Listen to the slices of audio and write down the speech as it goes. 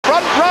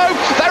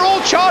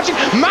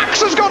charging.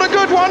 Max has got a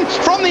good one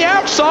from the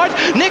outside.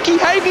 Nicky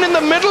Hayden in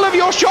the middle of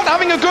your shot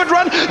having a good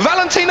run.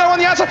 Valentino on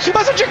the outside.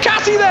 There's a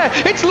Ducati there.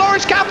 It's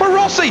Loris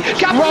Capirossi.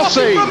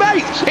 Capirossi from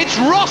 8th. It's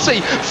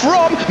Rossi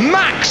from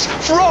Max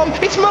from...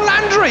 It's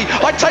Melandri.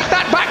 I take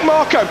that back,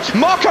 Marco.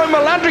 Marco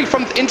Melandri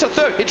from into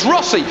 3rd. It's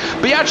Rossi,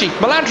 Biaggi,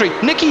 Melandri,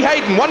 Nicky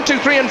Hayden, 1, 2,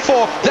 3 and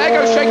 4.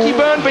 There goes Shaky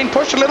Byrne being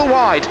pushed a little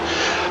wide.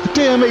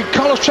 Dear me,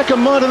 Carlos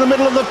Checa-Murd in the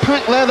middle of the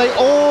pack there. They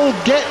all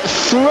get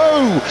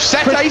through.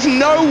 Sete's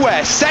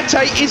nowhere.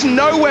 Sete is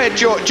nowhere,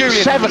 Julian.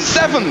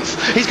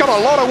 7th. He's got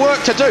a lot of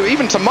work to do.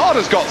 Even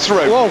Tamada's got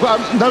through. Well,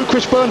 no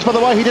Chris Burns, by the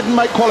way. He didn't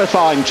make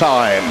qualifying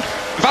time.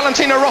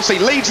 Valentino Rossi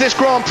leads this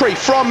Grand Prix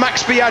from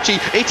Max Biaggi.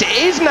 It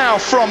is now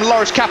from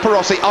Loris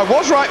Capirossi. I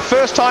was right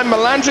first time.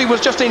 Melandri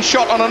was just in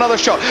shot on another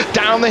shot.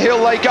 Down the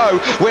hill they go.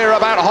 We're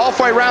about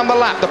halfway round the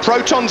lap. The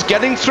Protons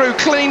getting through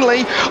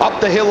cleanly. Up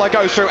the hill they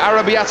go through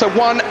Arrabbiata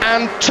 1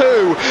 and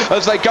 2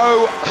 as they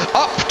go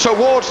up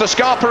towards the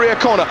Scarperia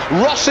corner.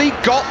 Rossi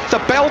got the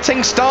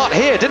belting start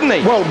here, didn't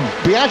he? Well,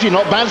 Biaggi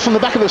not bad from the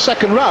back of the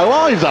second row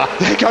either.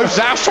 There goes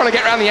Zaus trying to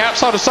get around the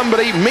outside of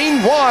somebody.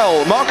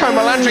 Meanwhile, Marco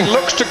Melandri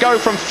looks to go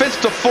from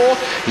 5th to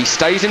 4th. He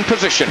stays in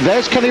position.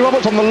 There's Kenny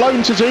Roberts on the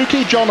lone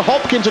Suzuki. John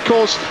Hopkins, of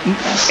course,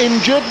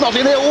 injured. Not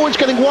in there. Oh, it's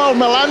getting wild.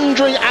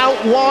 Melandri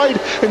out wide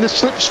in the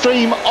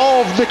slipstream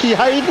of Nicky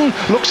Hayden.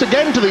 Looks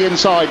again to the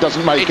inside,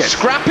 doesn't make it. It's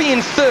scrappy in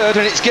 3rd,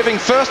 and it's giving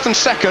 1st and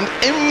 2nd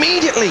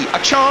immediately a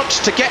chance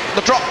to get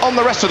the drop on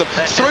the rest of them.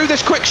 Through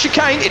this quick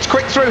chicane, it's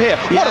quick through here.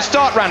 What a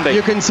start, Randy.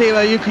 You can see,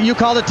 you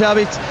called it,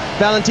 Toby.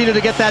 Valentino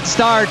to get that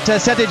start.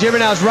 Sete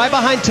Gibernau is right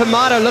behind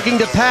Tamada, looking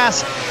to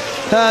pass.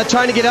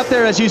 Trying to get up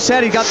there, as you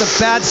said. He got the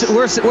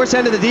worst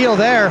end of the deal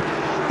there.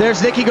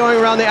 There's Nicky going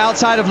around the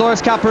outside of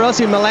Loris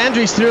Capirossi.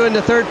 Melandri's through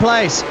into 3rd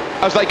place.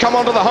 As they come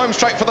onto the home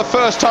straight for the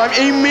first time,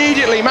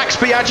 immediately Max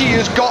Biaggi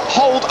has got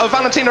hold of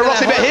Valentino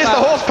Rossi, but here's the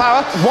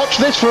horsepower. Watch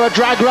this for a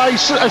drag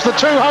race as the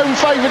 2 home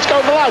favourites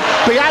go below.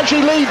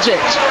 Biaggi leads it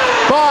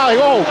by,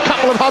 a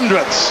couple of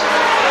hundredths.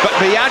 But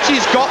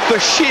Biaggi's got the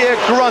sheer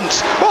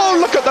grunt. Oh,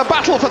 look at the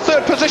battle for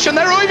 3rd position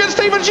there. Oh, even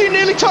Stevens, you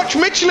nearly touched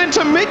Michelin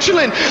to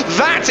Michelin.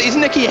 That is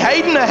Nicky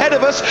Hayden ahead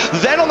of us.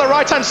 Then on the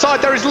right-hand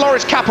side, there is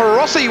Loris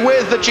Capirossi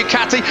with the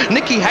Ducati.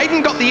 Nicky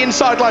Hayden got the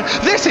inside line.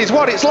 This is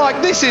what it's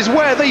like. This is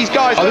where these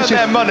guys earn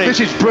their money. This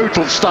is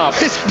brutal stuff.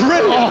 It's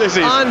brilliant, this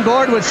is. On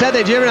board with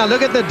Sete Gibernau.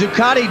 Look at the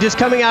Ducati just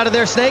coming out of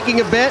there,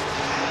 snaking a bit.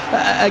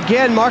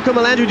 Again, Marco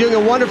Melandri doing a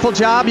wonderful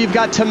job. You've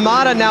got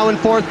Tamada now in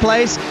 4th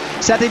place.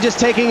 Sete just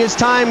taking his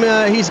time.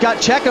 He's got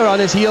Checa on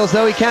his heels,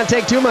 though. He can't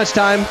take too much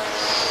time.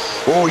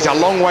 Oh, he's a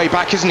long way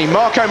back, isn't he?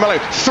 Marco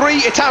Melandri. 3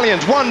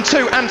 Italians, 1,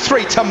 2 and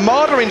 3.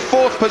 Tamada in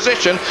 4th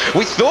position.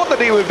 We thought that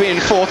he would be in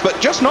 4th,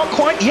 but just not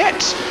quite yet.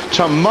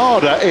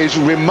 Tamada is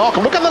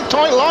remarkable. Look at the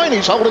tight line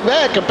he's holding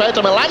there compared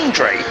to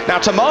Melandri. Now,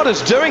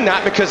 Tamada's doing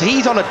that because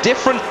he's on a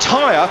different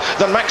tyre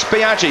than Max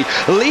Biaggi.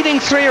 Leading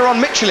 3 are on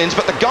Michelin's,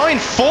 but the guy in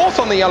 4th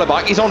on the yellow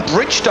bike is on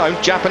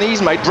Bridgestone,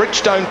 Japanese-made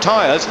Bridgestone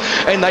tyres,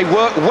 and they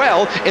work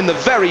well in the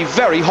very,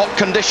 very hot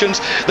conditions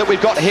that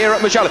we've got here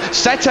at Mugello.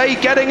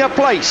 Sete getting a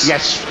place.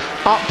 Yes.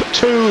 Up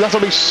to, that'll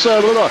be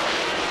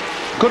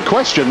good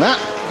question, that.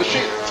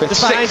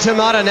 Just behind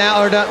Tamada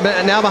now, or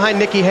now behind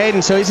Nicky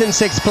Hayden, so he's in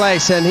 6th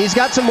place, and he's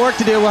got some work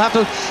to do. We'll have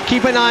to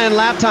keep an eye on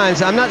lap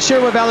times. I'm not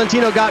sure where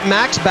Valentino got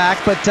Max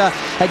back, but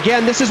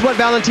again, this is what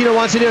Valentino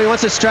wants to do. He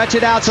wants to stretch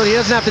it out so he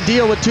doesn't have to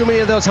deal with too many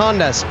of those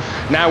Hondas.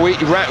 Now, we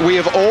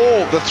have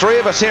all, the 3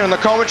 of us here in the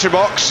commentary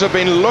box, have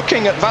been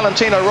looking at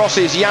Valentino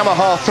Rossi's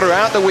Yamaha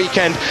throughout the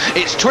weekend.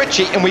 It's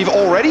twitchy, and we've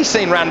already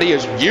seen, Randy,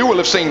 as you will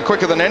have seen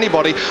quicker than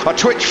anybody, a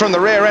twitch from the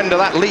rear end of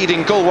that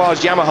leading Gauloise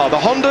Yamaha. The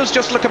Hondas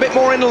just look a bit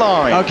more in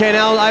line. Okay,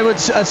 now I would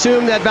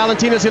assume that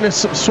Valentino's going to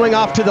swing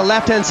off to the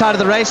left-hand side of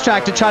the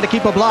racetrack to try to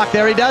keep a block.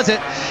 There he does it.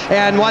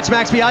 And watch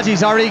Max Biaggi.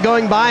 He's already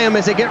going by him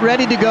as they get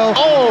ready to go.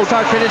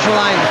 Start-finish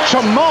line.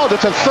 Tamada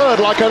to 3rd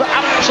like an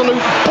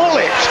absolute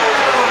bullet.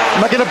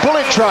 Making a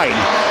bullet train.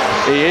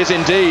 He is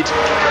indeed.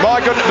 My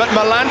goodness, but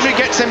Melandri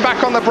gets him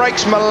back on the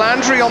brakes.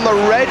 Melandri on the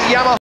red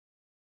Yamaha.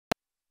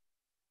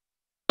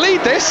 Lead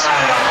this.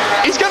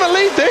 He's going to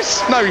lead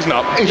this. No, he's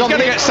not. He's going to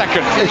get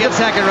 2nd. He's going to get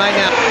 2nd right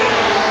now.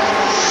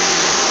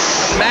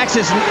 Max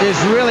is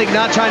really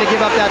not trying to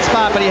give up that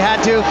spot, but he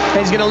had to, and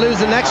he's going to lose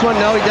the next one.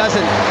 No, he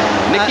doesn't.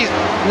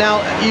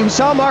 Now, you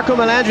saw Marco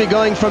Melandri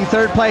going from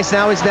 3rd place.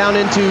 Now he's down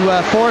into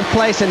 4th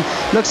place, and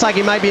looks like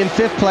he might be in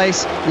 5th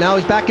place. Now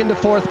he's back into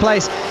 4th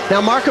place.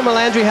 Now, Marco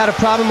Melandri had a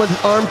problem with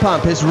his arm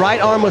pump. His right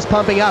arm was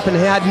pumping up, and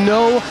he had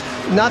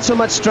not so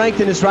much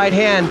strength in his right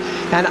hand,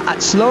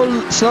 and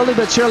slowly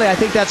but surely I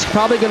think that's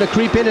probably going to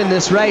creep in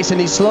this race,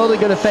 and he's slowly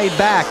going to fade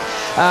back.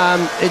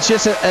 It's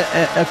just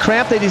a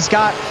cramp that he's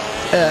got,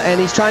 and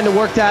he's trying to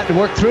work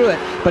through it,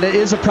 but it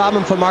is a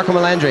problem for Marco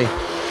Melandri.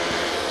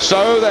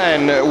 So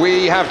then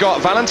we have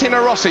got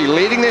Valentino Rossi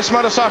leading this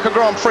Motorcycle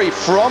Grand Prix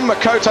from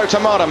Makoto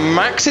Tamada.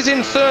 Max is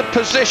in third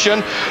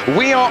position.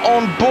 We are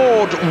on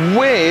board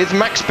with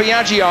Max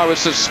Biaggi, I would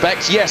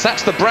suspect. Yes,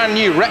 that's the brand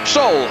new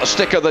Repsol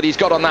sticker that he's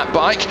got on that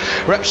bike.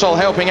 Repsol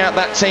helping out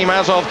that team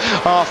as of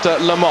after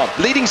Le Mans.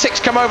 Leading 6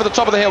 come over the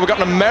top of the hill. We've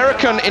got an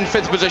American in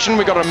 5th position.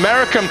 We've got an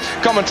American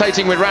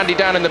commentating with Randy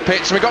down in the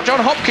pits. And we've got John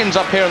Hopkins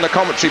up here in the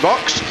commentary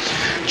box.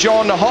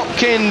 John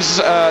Hopkins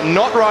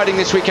not riding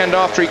this weekend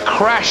after he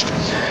crashed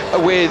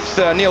with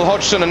Neil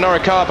Hodgson and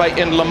Norikabe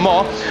in Le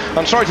Mans.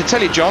 I'm sorry to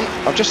tell you, John,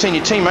 I've just seen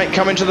your teammate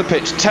come into the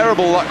pits.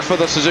 Terrible luck for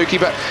the Suzuki,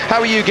 but how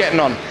are you getting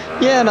on?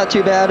 Yeah, not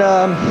too bad.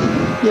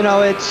 You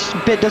know, it's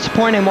a bit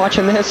disappointing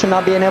watching this and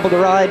not being able to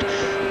ride,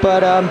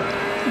 but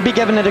be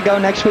giving it a go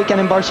next weekend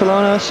in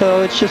Barcelona,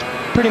 so it's just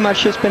pretty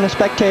much just been a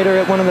spectator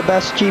at one of the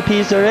best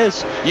GPs there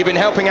is. You've been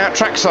helping out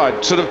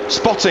trackside, sort of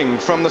spotting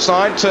from the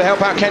side to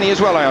help out Kenny as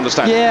well, I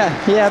understand.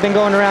 Yeah, I've been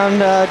going around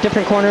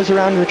different corners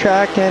around the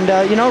track,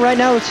 and you know, right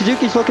now the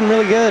Suzuki's looking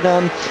really good.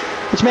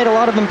 It's made a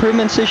lot of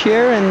improvements this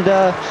year, and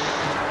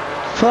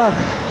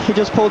he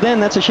just pulled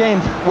in. That's a shame.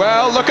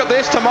 Well, look at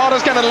this.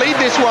 Tamada's going to lead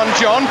this one,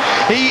 John.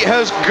 He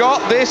has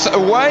got this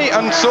away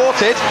and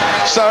sorted.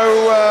 So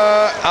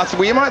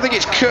we might think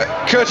it's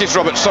Curtis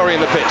Roberts, sorry,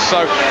 in the pits.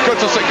 So good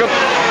to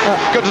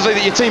see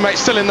that your teammate's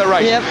still in the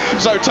race. Yep.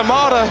 So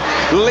Tamada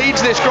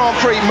leads this Grand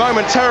Prix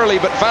momentarily,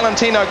 but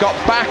Valentino got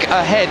back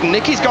ahead.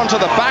 Nicky's gone to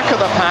the back of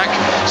the pack.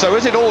 So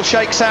as it all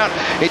shakes out,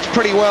 it's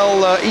pretty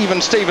well even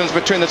Stevens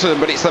between the two of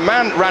them. But it's the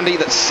man, Randy,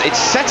 it's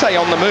Sete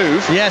on the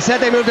move. Yeah,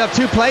 Sete moved up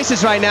 2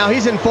 places right now.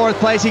 He's in 4th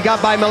place. He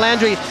got by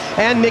Melandri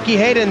and Nicky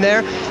Hayden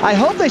there. I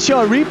hope they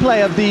show a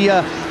replay of the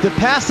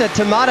pass that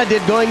Tamada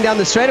did going down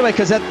the straightaway,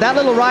 because that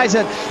little rise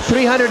at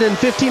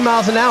 315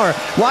 miles an hour.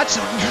 Watch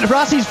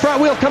Rossi's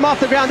front wheel come off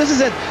the ground. This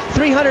is at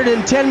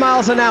 310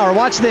 miles an hour.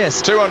 Watch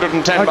this.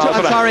 210 miles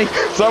an hour. Sorry.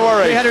 Don't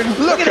worry.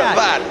 Look at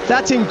that.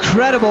 That's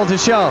incredible to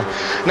show.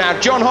 Now,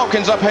 John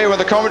Hopkins up here with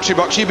the commentary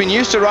box. You've been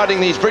used to riding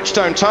these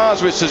Bridgestone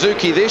tyres with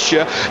Suzuki this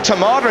year.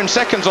 Tamada in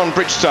seconds on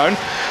Bridgestone.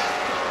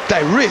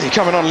 They're really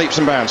coming on leaps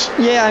and bounds.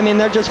 Yeah, I mean,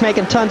 they're just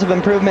making tons of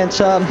improvements.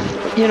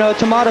 You know,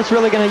 Tamada's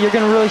really you're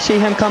gonna really see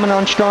him coming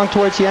on strong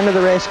towards the end of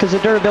the race, because the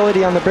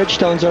durability on the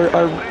Bridgestones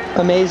are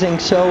amazing.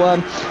 So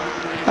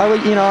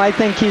I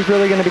think he's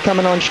really going to be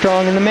coming on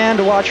strong. And the man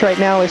to watch right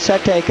now is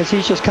Sete, because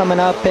he's just coming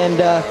up,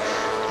 and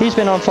he's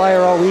been on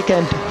fire all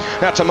weekend.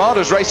 Now,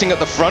 Tamada's racing at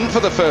the front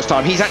for the first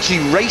time. He's actually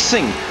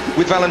racing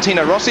with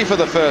Valentino Rossi for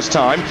the first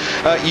time.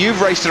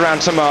 You've raced around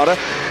Tamada.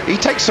 He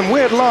takes some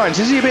weird lines.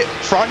 Is he a bit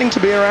frightening to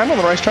be around on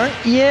the racetrack?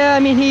 Yeah, I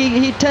mean,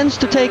 he tends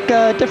to take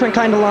a different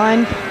kind of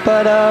line,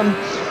 but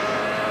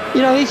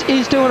you know,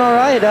 he's doing all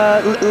right.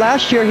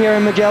 Last year here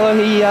in Mugello,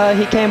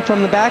 he came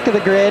from the back of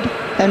the grid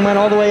and went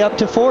all the way up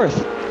to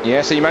 4th.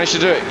 Yeah, so you managed to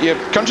do it. Your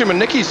countryman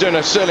Nicky's doing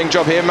a sterling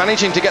job here,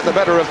 managing to get the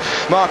better of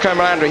Marco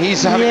Melandri.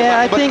 He's having a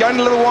battle, but going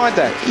a little wide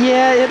there.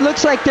 Yeah, it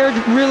looks like they're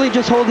really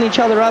just holding each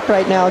other up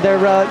right now. They're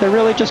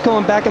really just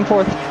going back and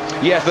forth.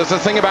 Yes, there's the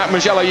thing about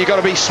Mugello, you've got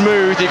to be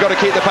smooth, you've got to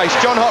keep the pace.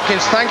 John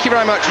Hopkins, thank you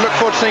very much. Look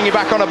forward to seeing you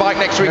back on a bike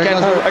next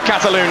weekend at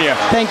Catalunya.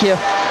 Thank you.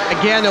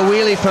 Again, a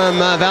wheelie from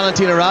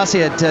Valentino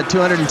Rossi at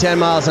 210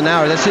 miles an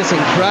hour. That's just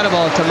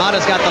incredible.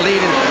 Tamada's got the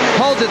lead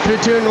and holds it through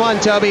turn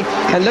 1, Toby.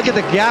 And look at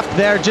the gap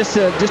there, just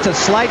a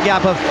slight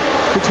gap of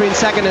between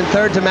 2nd and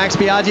 3rd to Max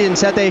Biaggi, and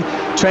Sete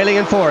trailing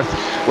in 4th.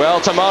 Well,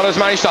 Tamada's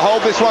managed to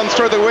hold this one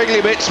through the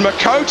wiggly bits.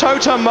 Makoto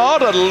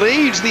Tamada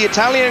leads the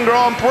Italian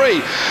Grand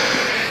Prix.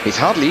 It's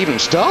hardly even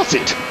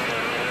started.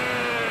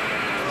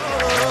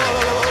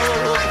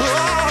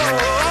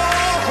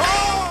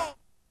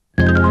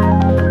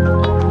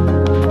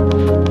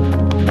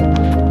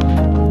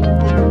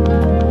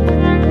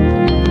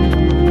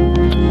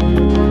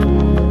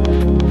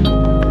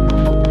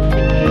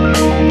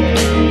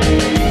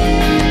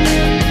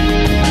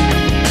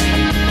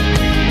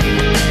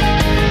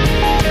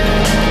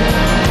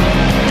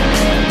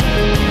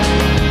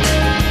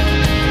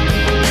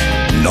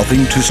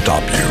 Nothing to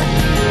stop you.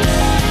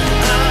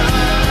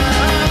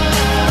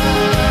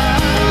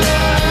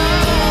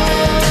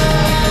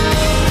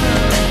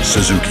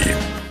 Suzuki.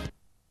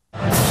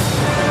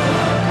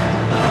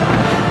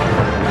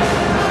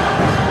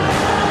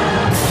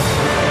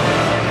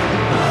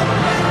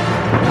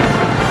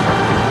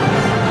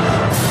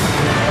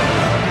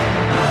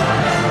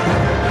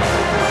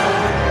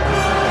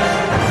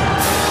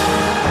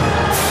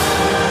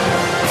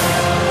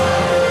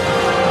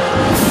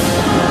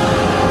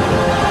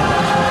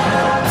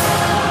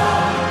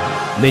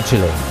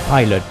 Michelin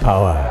Pilot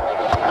Power.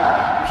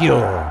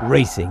 Pure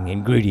racing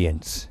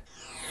ingredients.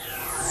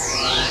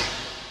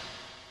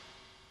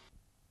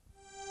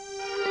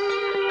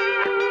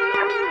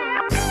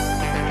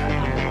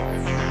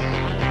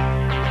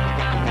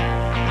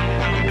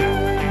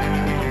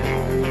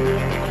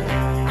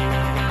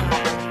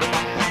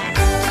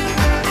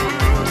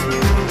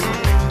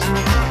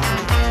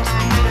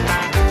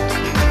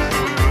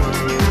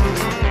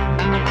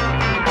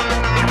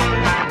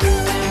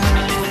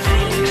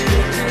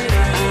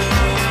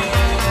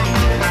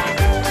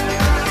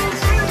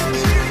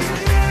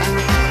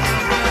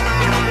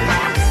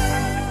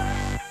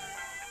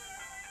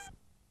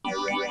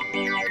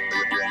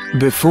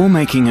 Before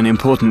making an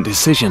important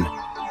decision,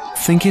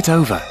 think it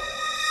over.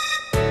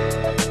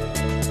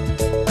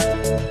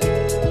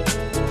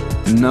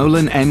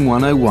 Nolan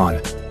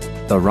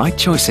N101. The right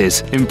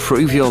choices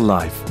improve your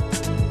life.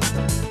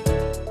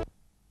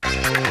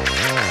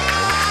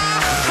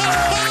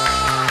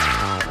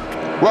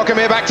 Welcome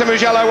here back to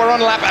Mugello. We're on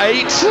lap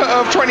 8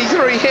 of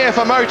 23 here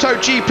for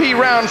MotoGP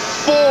round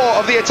 4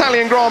 of the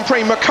Italian Grand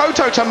Prix.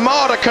 Makoto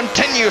Tamada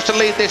continues to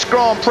lead this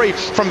Grand Prix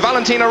from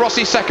Valentino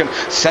Rossi second.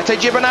 Sete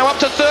Gibber now up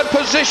to third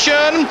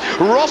position.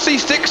 Rossi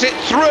sticks it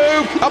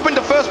through up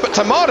into first, but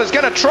Tamada's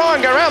going to try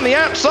and go around the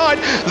outside.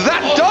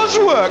 That does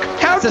work.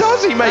 How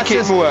does he make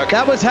it work?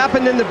 That was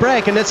happened in the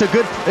break, and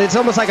it's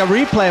almost like a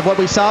replay of what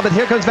we saw, but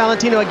here comes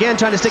Valentino again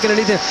trying to stick it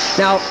underneath him.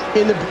 Now,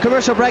 in the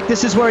commercial break,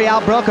 this is where he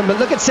outbroke him, but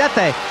look at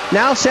Sete.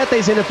 Now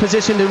Sete's in a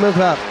position to move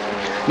up.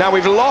 Now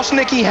we've lost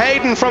Nicky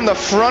Hayden from the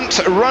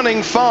front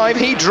running 5.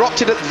 He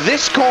dropped it at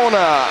this corner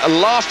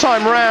last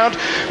time round.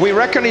 We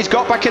reckon he's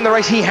got back in the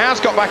race. He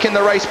has got back in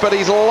the race, but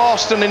he's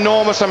lost an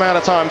enormous amount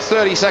of time,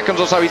 30 seconds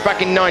or so. He's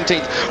back in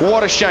 19th.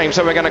 What a shame.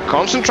 So we're going to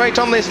concentrate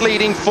on this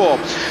leading 4.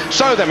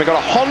 So then we've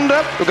got a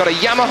Honda, we've got a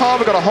Yamaha,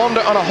 we've got a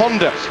Honda and a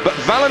Honda. But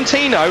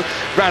Valentino,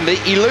 Randy,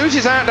 he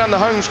loses out down the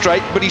home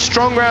straight, but he's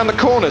strong around the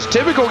corners.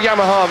 Typical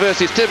Yamaha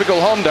versus typical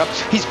Honda.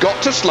 He's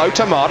got to slow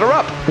Tamada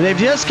up. They've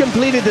just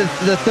completed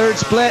the third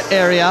split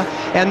area,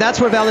 and that's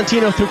where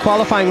Valentino through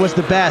qualifying was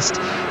the best.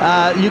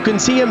 You can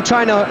see him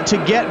trying to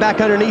get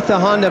back underneath the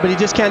Honda, but he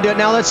just can't do it.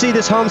 Now let's see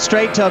this home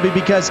straight, Toby,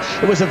 because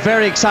it was a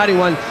very exciting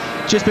one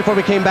just before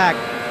we came back.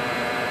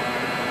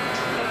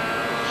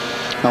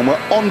 And we're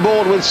on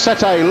board with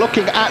Sete,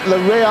 looking at the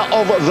rear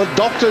of the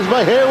Doctors.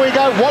 But here we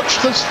go,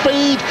 watch the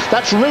speed.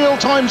 That's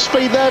real-time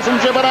speed there from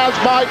Gibernau's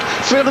bike.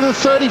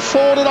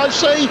 334, did I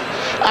see?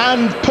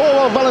 And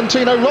poor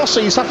Valentino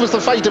Rossi suffers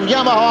the fate of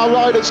Yamaha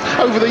riders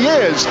over the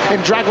years in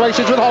drag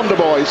races with Honda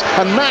boys.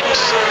 And Max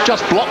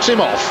just blocks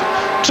him off.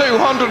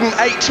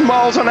 208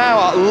 miles an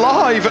hour,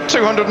 live at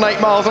 208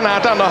 miles an hour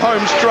down the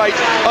home straight,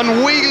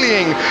 and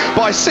wheeling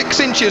by 6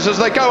 inches as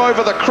they go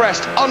over the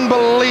crest.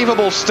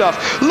 Unbelievable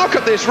stuff. Look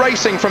at this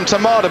racing from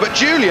Tamada, but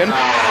Julian,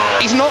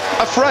 he's not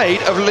afraid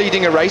of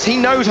leading a race. He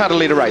knows how to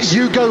lead a race.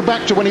 You go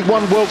back to when he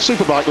won World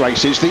Superbike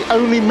races, the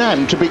only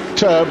man to beat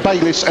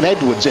Bayliss and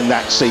Edwards in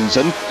that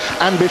season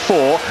and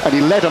before, and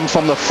he led them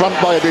from the front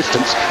by a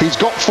distance. He's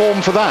got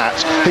form for that.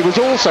 He was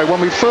also,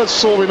 when we first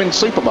saw him in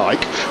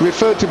Superbike,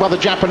 referred to by the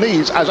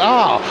Japanese as,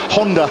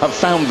 Honda have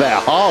found their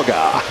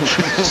Haga.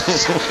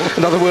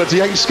 In other words,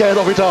 he ain't scared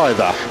of it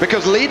either.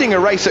 Because leading a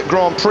race at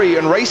Grand Prix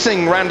and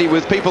racing, Randy,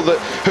 with people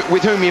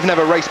with whom you've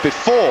never raced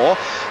before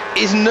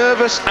is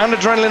nervous and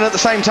adrenaline at the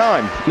same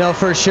time. No,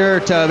 for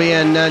sure, Toby.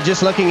 And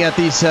just looking at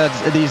these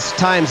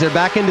times, they're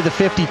back into the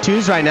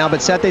 52s right now,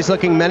 but Sete's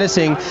looking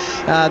menacing.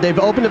 They've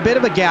opened a bit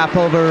of a gap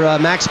over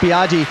Max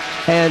Biaggi,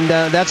 and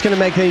that's going to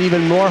make it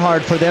even more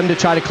hard for them to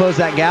try to close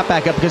that gap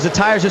back up because the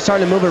tires are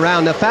starting to move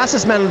around. The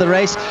fastest man of the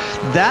race,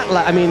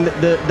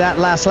 that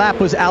last lap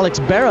was Alex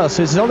Barros,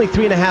 who's only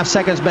 3.5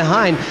 seconds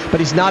behind, but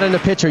he's not in the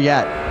picture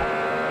yet.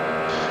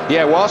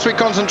 Yeah, whilst we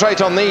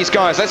concentrate on these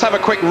guys, let's have a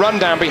quick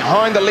rundown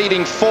behind the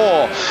leading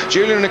 4.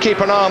 Julian will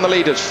keep an eye on the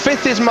leaders.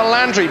 5th is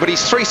Melandri, but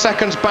he's 3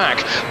 seconds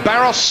back.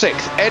 Barros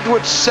 6th,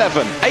 Edwards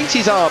 7, 8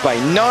 is Arbe,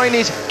 9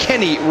 is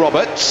Kenny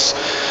Roberts,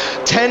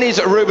 10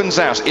 is Ruben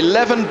Zaus,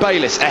 11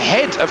 Bayliss,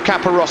 ahead of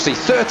Caparossi,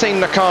 13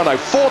 Nakano,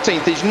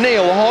 14th is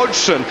Neil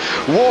Hodgson,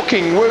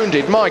 walking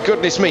wounded. My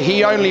goodness me,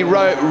 he only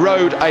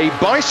rode a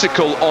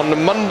bicycle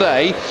on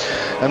Monday,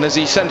 and as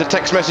he sent a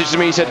text message to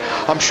me, he said,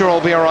 I'm sure I'll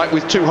be all right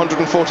with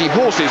 240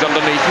 horses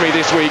underneath me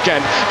this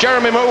weekend.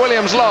 Jeremy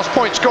McWilliams, last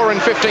point scorer in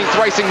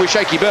 15th, racing with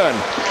Shaky Byrne.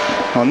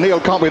 Well, Neil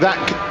can't be that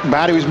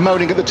bad. He was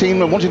moaning at the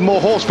team and wanted more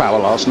horsepower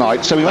last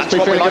night, so he must be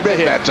feeling a bit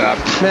better.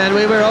 Man,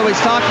 we were always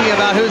talking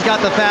about who's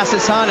got the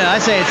fastest Honda. I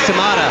say it's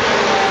Tamada.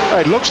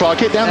 It looks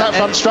like it down that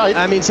front straight.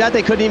 I mean,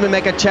 Sete couldn't even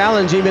make a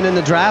challenge even in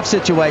the draft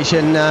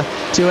situation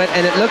to it,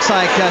 and it looks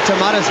like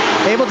Tamada's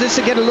able just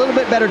to get a little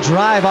bit better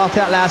drive off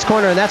that last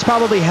corner, and that's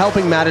probably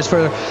helping matters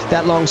for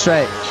that long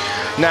straight.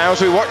 Now,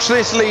 as we watch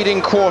this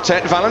leading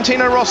quartet,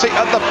 Valentino Rossi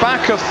at the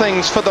back of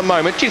things for the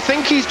moment. Do you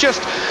think he's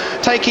just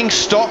taking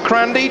stock,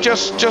 Randy?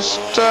 Just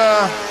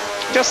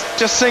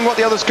seeing what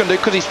the others can do,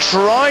 because he's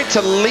tried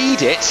to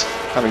lead it.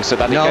 Having said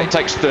that, he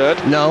takes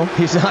 3rd. No,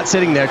 he's not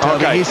sitting there,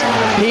 Toby. Okay.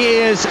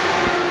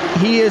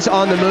 He is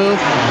on the move.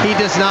 He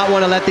does not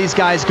want to let these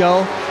guys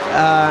go.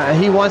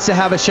 He wants to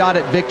have a shot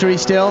at victory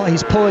still.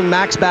 He's pulling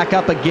Max back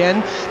up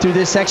again through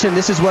this section.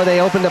 This is where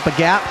they opened up a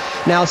gap.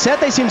 Now,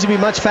 Sete seems to be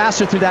much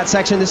faster through that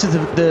section. This is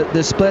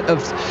the split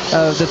of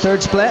the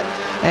third split,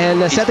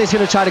 and Sete's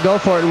going to try to go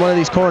for it in one of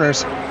these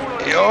corners.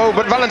 Oh,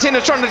 but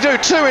Valentino's trying to do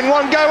two in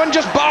one go and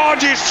just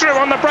barges through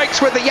on the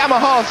brakes with the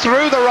Yamaha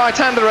through the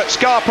right-hander at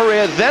Scarpa,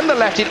 then the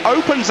left. It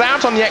opens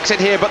out on the exit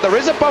here, but there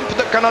is a bump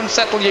that can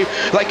unsettle you.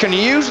 They can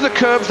use the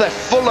curbs. They're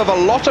full of a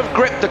lot of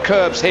grip, the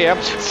curbs here.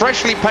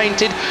 Freshly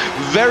painted,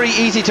 very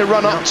easy to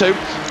run up to.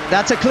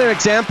 That's a clear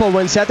example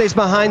when Sete's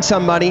behind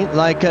somebody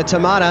like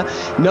Tamada,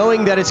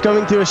 knowing that it's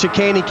going through a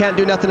chicane, he can't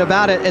do nothing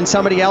about it, and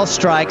somebody else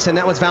strikes, and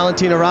that was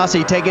Valentino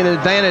Rossi taking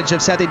advantage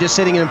of Sete just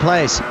sitting in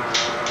place.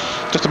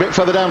 Just a bit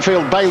further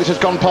downfield, Bayliss has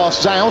gone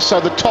past Zhao, so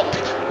the top...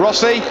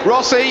 Rossi's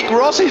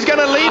going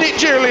to lead it,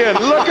 Julian.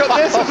 Look at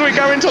this as we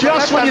go into the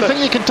Just when you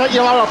think you can take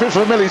your eye off it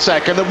for a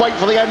millisecond and wait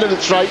for the end of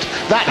the straight,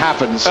 that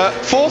happens.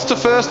 Fourth to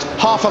first,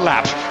 half a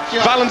lap.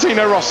 Yeah.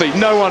 Valentino Rossi,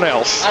 no one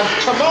else. And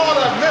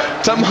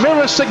Tamada,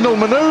 mirror signal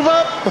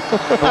manoeuvre.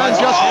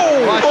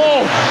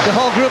 The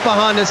whole group of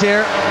Hondas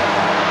here.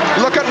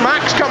 Look at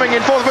Max coming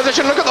in fourth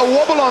position. Look at the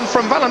wobble on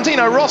from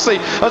Valentino Rossi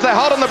as they're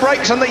hard on the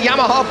brakes and the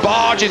Yamaha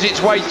barges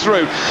its way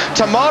through.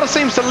 Tamada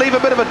seems to leave a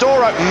bit of a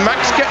door open.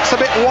 Max gets a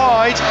bit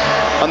wide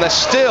and they're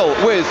still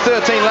with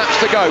 13 laps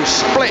to go,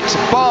 split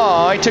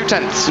by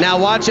 2/10. Now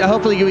watch,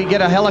 hopefully we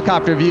get a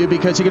helicopter view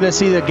because you're going to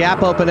see the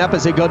gap open up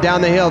as they go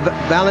down the hill.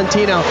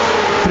 Valentino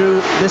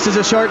through, this is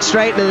a short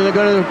straight, and then they're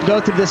going to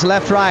go through this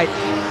left-right.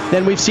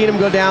 Then we've seen him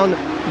go down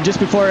just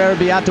before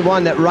Arabiata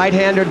won, that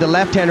right-hander, the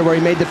left-hander where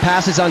he made the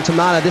passes on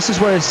Tamada. This is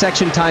where his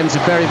section times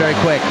are very, very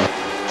quick.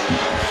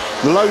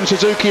 The lone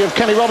Suzuki of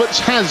Kenny Roberts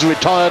has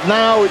retired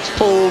now. It's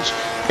pulled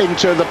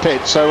into the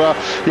pit, so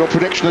your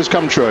prediction has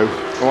come true.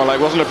 Well, it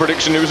wasn't a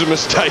prediction, it was a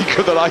mistake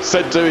that I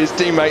said to his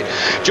teammate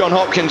John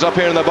Hopkins up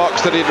here in the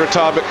box that he'd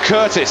retired, but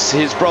Curtis,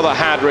 his brother,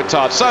 had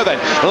retired. So then,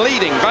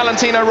 leading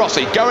Valentino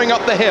Rossi, going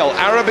up the hill,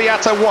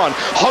 Arabiata 1,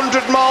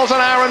 100 miles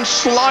an hour and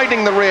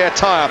sliding the rear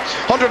tyre.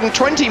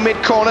 120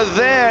 mid-corner,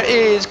 there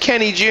is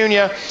Kenny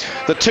Jr.,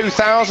 the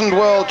 2000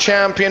 world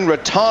champion,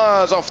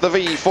 retires off the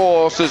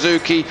V4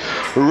 Suzuki,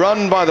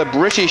 run by the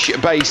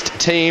British-based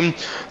team.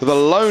 The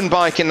lone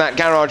bike in that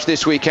garage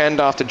this weekend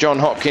after John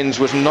Hopkins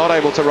was not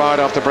able to ride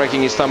after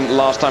breaking his thumb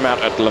last time out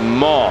at Le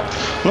Mans.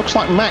 Looks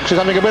like Max is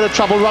having a bit of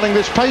trouble running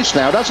this pace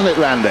now, doesn't it,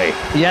 Randy?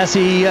 Yes,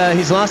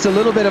 he's lost a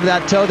little bit of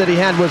that toe that he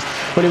had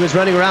when he was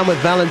running around with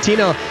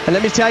Valentino. And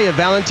let me tell you,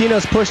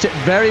 Valentino's pushed it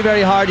very,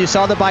 very hard. You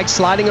saw the bike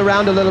sliding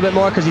around a little bit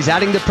more because he's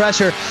adding the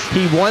pressure.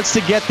 He wants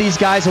to get these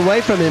guys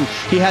away from him.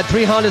 He had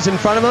 3 Hondas in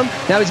front of him.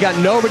 Now he's got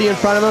nobody in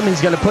front of him.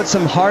 He's going to put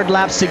some hard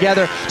laps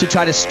together to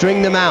try to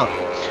string them out.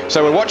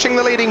 So we're watching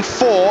the leading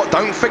 4.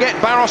 Don't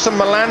forget Barros and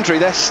Melandri.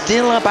 They're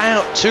still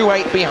about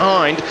 2.8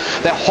 behind.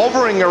 They're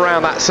hovering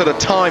around that sort of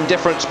time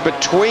difference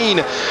between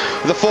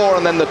the 4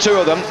 and then the 2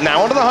 of them.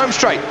 Now onto the home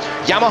straight.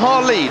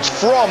 Yamaha leads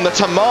from the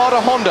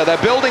Tamada Honda. They're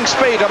building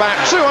speed about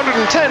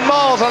 210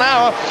 miles an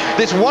hour.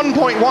 This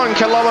 1.1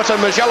 kilometer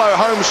Mugello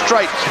home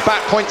straight,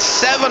 about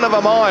 0.7 of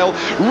a mile,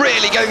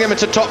 really getting them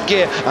into top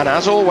gear. And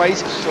as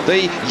always,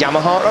 the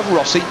Yamaha of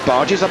Rossi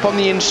barges up on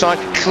the inside,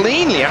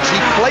 cleanly actually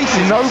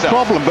places no itself.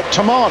 Problem, but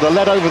Tamada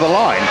led over the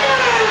line.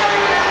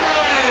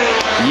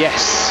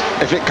 Yes.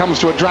 If it comes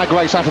to a drag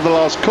race after the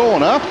last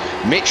corner.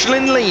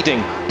 Michelin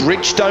leading,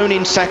 Bridgestone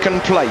in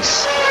second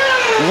place.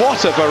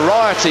 What a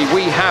variety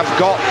we have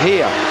got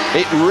here.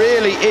 It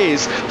really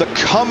is the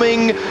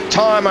coming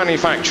tyre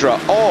manufacturer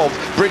of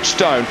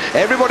Bridgestone.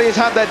 Everybody has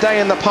had their day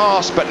in the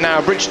past, but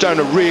now Bridgestone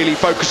are really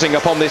focusing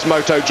upon this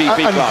MotoGP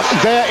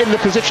class. They're in the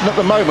position at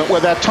the moment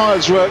where their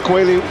tyres work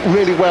really,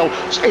 really well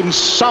in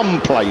some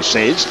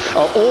places,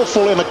 are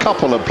awful in a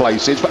couple of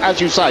places, but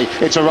as you say,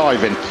 it's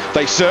arriving.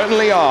 They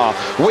certainly are.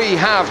 We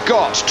have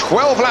got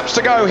 12 laps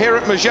to go here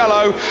at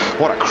Mugello.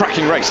 What a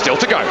cracking race still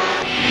to go.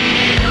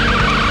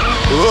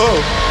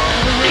 Whoa.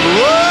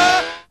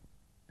 Whoa.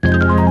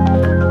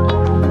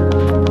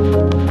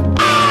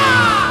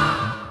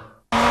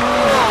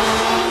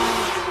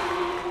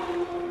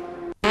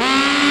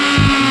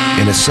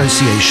 In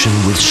association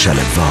with Shell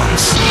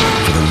Advance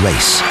for the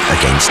race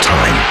against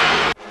time.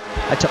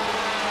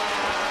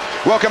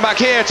 Welcome back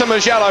here to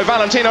Mugello.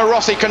 Valentino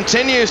Rossi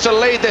continues to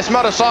lead this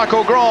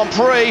motorcycle Grand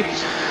Prix,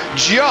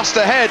 just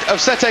ahead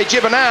of Sete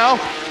Gibernau.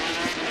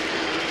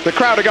 The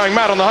crowd are going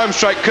mad on the home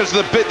straight because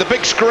the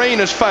big screen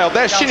has failed.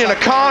 There's Shinya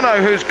Nakano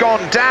who's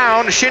gone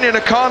down. Shinya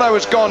Nakano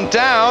has gone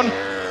down.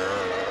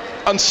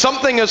 And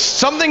something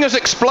has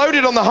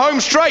exploded on the home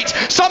straight.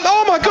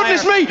 Oh my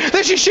goodness me!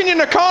 This is Shinya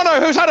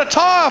Nakano who's had a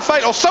tyre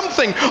failure or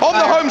something on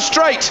the home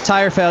straight.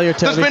 Tyre failure,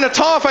 Toby. There's been a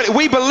tyre failure,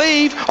 we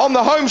believe, on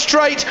the home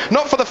straight.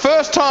 Not for the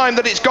first time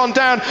that it's gone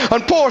down.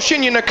 And poor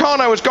Shinya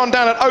Nakano has gone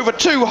down at over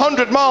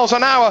 200 miles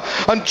an hour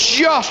and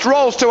just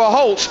rolls to a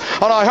halt.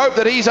 And I hope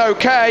that he's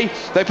okay.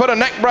 They put a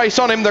neck brace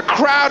on him. The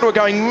crowd were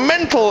going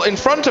mental in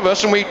front of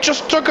us, and we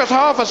just took us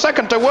half a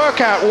second to work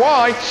out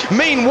why.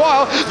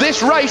 Meanwhile,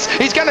 this race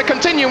is going to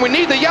continue. We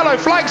need the yellow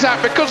flags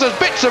out because there's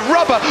bits of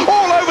rubber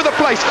all over the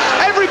place.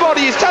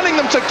 Everybody is telling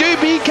them to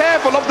be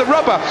careful of the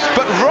rubber,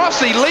 but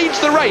Rossi leads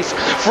the race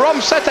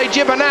from Sete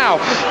Gibernau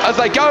as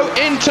they go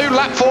into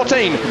lap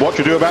 14. What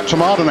do you do about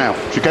Tamada now?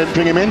 Should you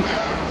bring him in?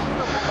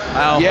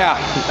 Well, yeah,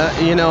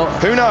 you know,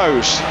 who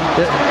knows?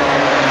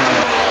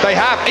 They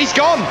have. He's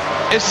gone.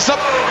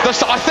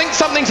 I think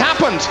something's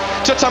happened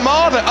to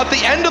Tamada at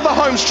the end of the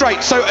home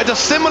straight, so at a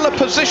similar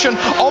position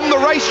on the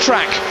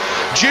racetrack.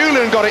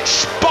 Julian got it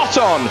spot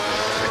on.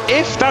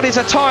 If that is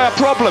a tyre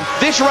problem,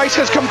 this race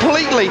has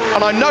completely,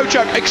 and I no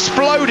joke,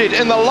 exploded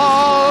in the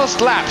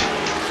last lap.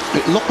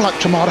 It looked like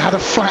Tamada had a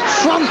flat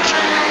front.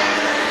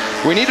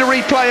 We need a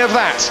replay of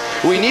that.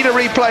 We need a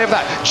replay of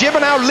that.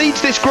 Gibernau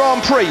leads this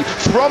Grand Prix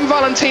from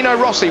Valentino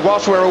Rossi.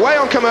 Whilst we're away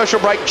on commercial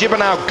break,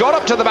 Gibernau got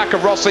up to the back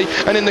of Rossi,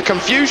 and in the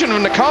confusion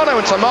of Nakano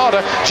and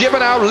Tamada,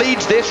 Gibernau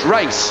leads this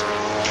race.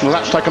 Well,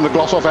 that's taken the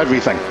gloss off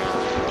everything.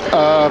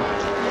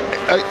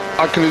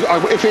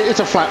 If it's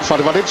a flat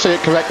front, if I did see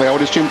it correctly, I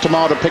would assume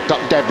Tamada picked up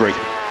debris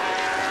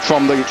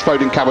from the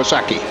exploding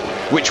Kawasaki,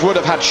 which would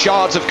have had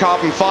shards of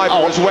carbon fibre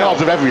as well.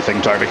 Shards of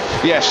everything, Toby.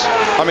 Yes,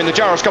 I mean the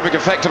gyroscopic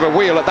effect of a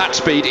wheel at that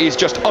speed is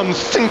just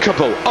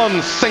unthinkable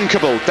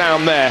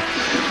down there.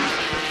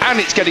 And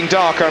it's getting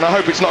darker, and I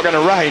hope it's not going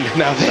to rain.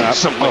 Now there's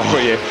something for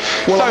you.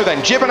 Well, so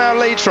then, Gibernau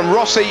leads from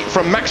Rossi,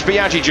 from Max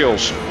Biaggi,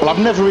 Jules. Well, I've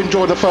never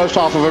enjoyed the first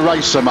half of a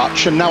race so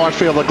much, and now I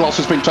feel the gloss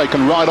has been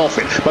taken right off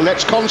it. But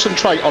let's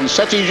concentrate on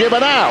Seti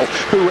Gibernau,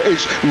 who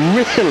is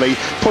really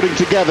putting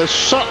together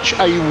such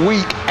a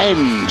week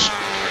end.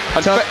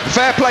 And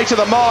fair play to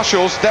the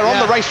marshals. They're on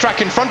the racetrack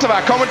in front of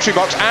our commentary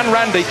box and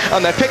Randy,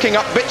 and they're picking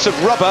up bits of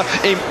rubber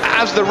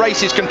as the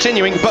race is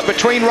continuing, but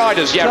between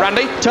riders. Yeah,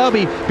 Randy?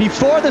 Toby,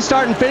 before the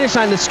start and finish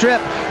line, the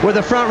strip where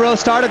the front row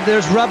started,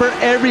 there's rubber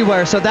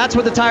everywhere, so that's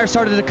where the tire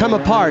started to come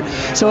apart.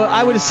 So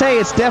I would say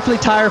it's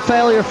definitely tire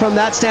failure from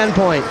that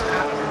standpoint.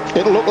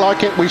 It looked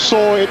like it. We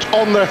saw it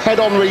on the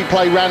head-on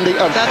replay, Randy.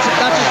 That's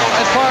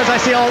as far as I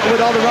see,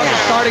 with all the rubber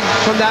starting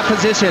from that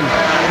position.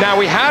 Now,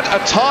 we had a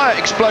tyre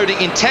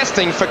exploding in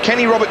testing for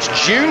Kenny Roberts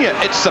Jr.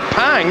 at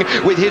Sepang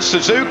with his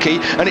Suzuki,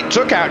 and it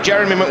took out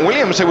Jeremy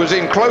McWilliams, who was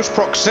in close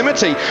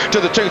proximity to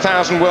the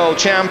 2000 world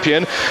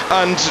champion.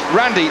 And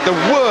Randy, the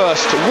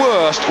worst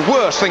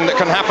thing that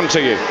can happen to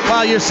you.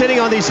 Well, you're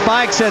sitting on these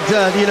spikes at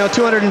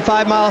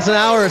 205 miles an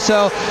hour or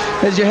so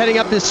as you're heading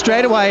up this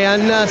straightaway,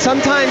 and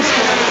sometimes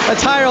a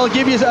tire will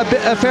give you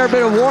a fair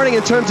bit of warning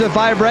in terms of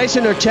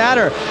vibration or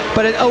chatter,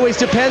 but it always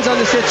depends on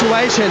the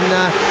situation.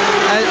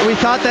 We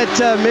thought that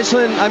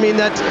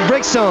that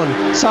Brickstone,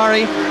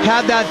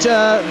 had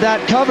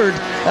that covered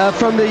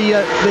from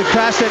the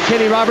crash that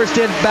Kenny Roberts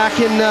did back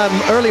in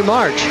early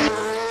March.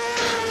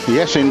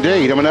 Yes,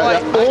 indeed. I mean,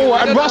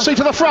 and Rossi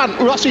to the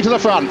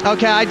front.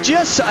 Okay, I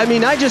just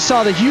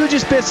saw the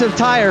hugest bits of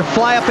tire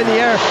fly up in the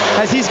air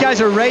as these guys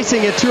are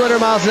racing at 200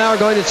 miles an hour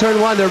going to turn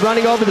one. They're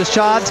running over the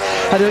shots.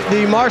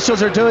 The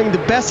marshals are doing the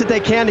best that they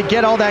can to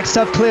get all that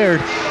stuff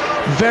cleared.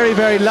 Very,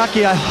 very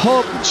lucky. I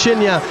hope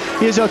Shinya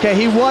is okay.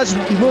 He was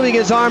moving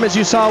his arm as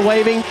you saw,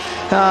 waving,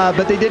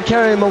 but they did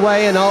carry him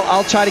away, and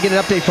I'll try to get an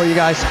update for you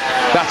guys.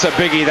 That's a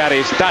biggie, that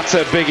is. That's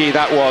a biggie,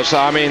 that was.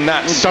 I mean,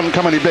 that doesn't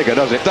come any bigger,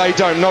 does it? They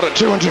don't, not at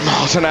 200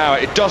 miles an hour.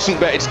 It doesn't,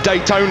 but it's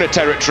Daytona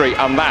territory,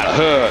 and that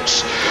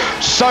hurts.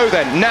 So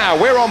then, now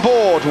we're on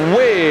board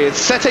with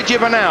Sete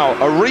Gibernau,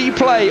 a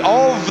replay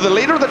of the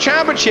leader of the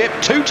championship,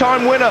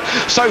 two-time winner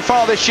so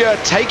far this year,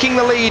 taking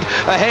the lead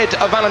ahead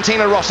of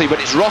Valentino Rossi, but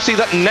it's Rossi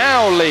that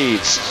now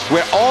leads.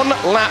 We're on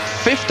lap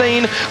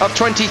 15 of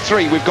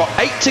 23. We've got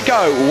 8 to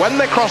go when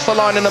they cross the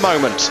line in a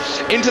moment.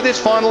 Into this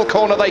final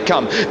corner they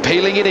come,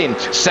 peeling it in.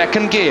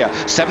 Second gear,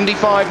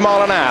 75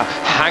 mile an hour,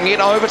 hang it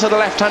over to the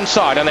left-hand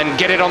side and then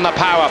get it on the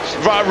power.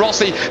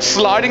 Rossi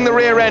sliding the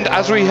rear end,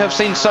 as we have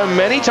seen so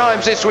many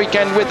times this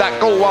weekend with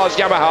that Gauloise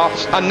Yamaha,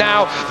 and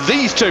now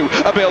these two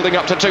are building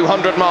up to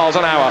 200 miles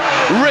an hour.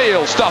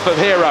 Real stuff of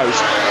heroes.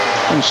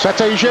 And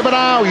Sete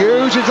Gibernau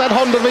uses that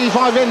Honda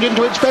V5 engine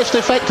to its best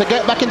effect to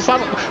get back in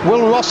front.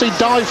 Will Rossi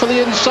dive for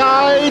the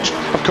inside?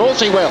 Of course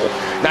he will.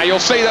 Now you'll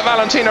see that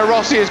Valentino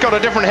Rossi has got a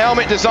different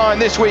helmet design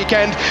this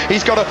weekend.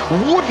 He's got a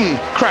wooden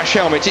crash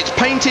helmet. It's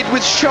painted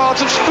with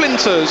shards of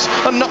splinters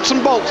and nuts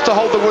and bolts to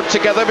hold the wood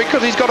together,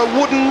 because he's got a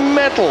wooden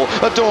medal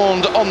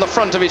adorned on the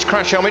front of his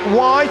crash helmet.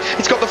 Why?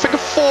 It's got the figure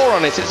 4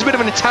 on it. It's a bit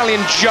of an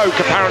Italian joke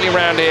apparently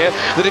around here,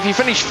 that if you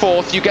finish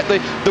 4th, you get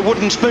the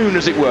wooden spoon,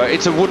 as it were.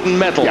 It's a wooden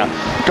medal. Yeah.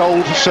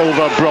 Gold,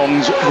 silver,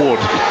 bronze, wood.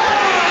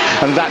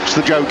 And that's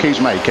the joke he's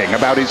making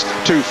about his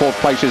 2 4th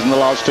places in the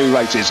last 2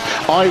 races.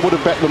 I would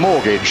have bet the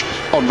mortgage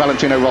on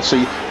Valentino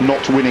Rossi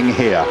not winning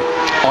here.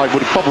 I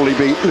would probably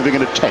be living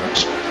in a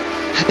tent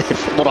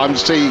if what I'm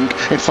seeing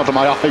in front of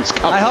my eyes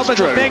comes I hope it's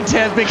true. a big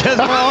tent, because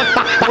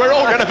we're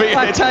all going to be in it.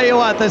 I tell you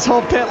what, this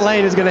whole pit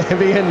lane is going to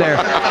be in there.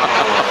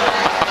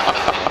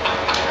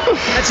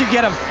 Can't you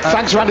get him?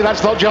 Thanks, Randy.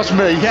 That's not just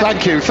me.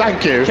 Thank you.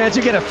 Can't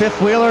you get a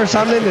 5th wheeler or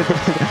something?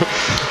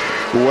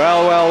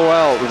 Well.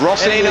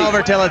 Rossi. It ain't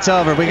over till it's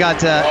over. We got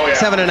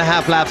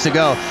 7.5 laps to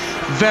go.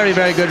 Very,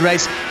 very good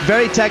race.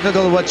 Very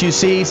technical what you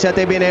see.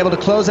 Sete being able to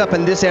close up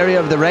in this area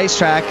of the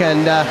racetrack,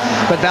 and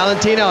but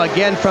Valentino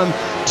again from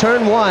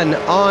turn 1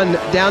 on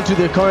down to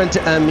the current,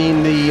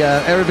 the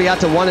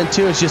Arrabbiata 1 and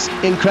 2 is just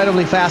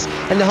incredibly fast,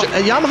 and the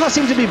Yamaha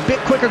seems to be a bit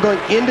quicker going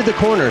into the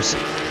corners.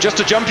 Just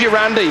to jump you,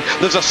 Randy,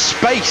 there's a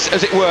space,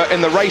 as it were,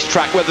 in the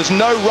racetrack where there's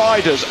no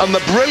riders, and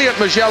the brilliant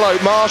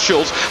Mugello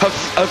marshals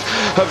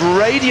have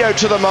radioed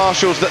to the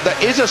marshals that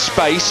there is a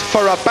space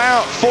for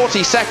about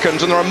 40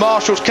 seconds, and there are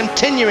marshals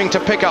continuing to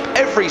pick up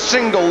every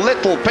single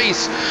little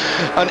piece,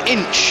 an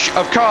inch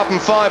of carbon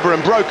fibre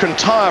and broken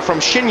tyre from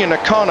Shinya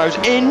Nakano's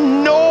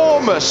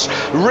enormous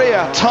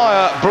rear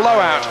tyre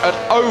blowout at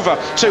over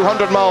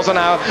 200 miles an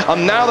hour,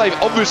 and now they've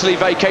obviously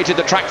vacated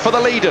the track for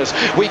the leaders.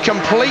 We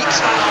complete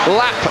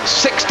lap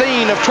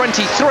 16 of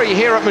 23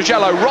 here at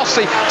Mugello.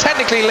 Rossi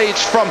technically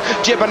leads from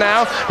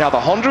Gibernau. Now the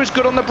Honda is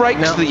good on the brakes,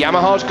 the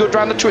Yamaha's good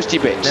around the twisty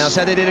bits. Now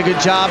Sete did a good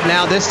job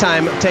now this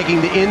time taking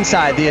the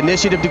inside, the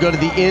initiative to go to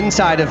the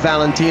inside of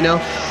Valentino.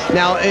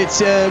 Now it's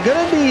going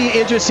to be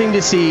interesting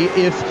to see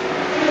if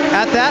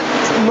at that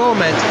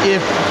moment,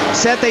 if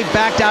Sete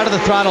backed out of the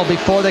throttle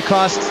before they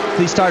crossed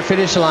the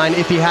start-finish line,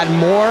 if he had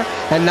more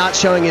and not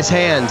showing his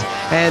hand.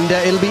 And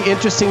it'll be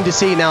interesting to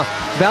see. Now,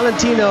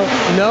 Valentino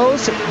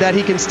knows that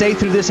he can stay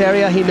through this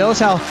area. He knows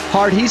how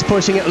hard he's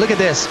pushing it. Look at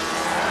this.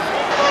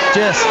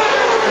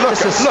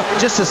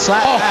 Just a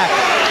slap back.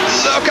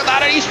 Look at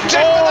that, and he's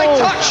they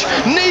touch.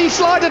 Knee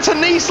slider to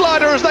knee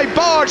slider as they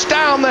barge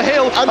down the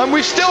hill, and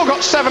we've still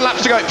got 7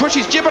 laps to go. It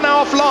pushes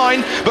Gibernau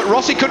offline, but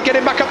Rossi could get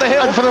him back up the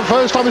hill. And for the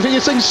first time,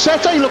 you're seeing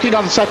Sete looking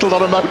unsettled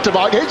on a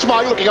motorbike. His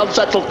bike looking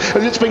unsettled,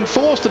 and it's being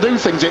forced to do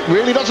things it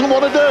really doesn't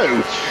want to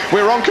do.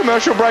 We were on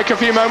commercial break a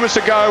few moments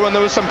ago, and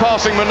there was some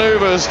passing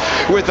manoeuvres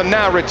with the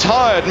now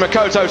retired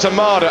Makoto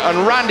Tamada,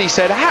 and Randy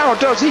said, how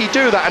does he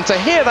do that? And to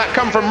hear that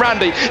come from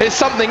Randy is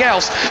something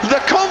else.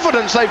 The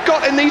confidence they've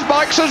got in these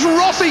bikes as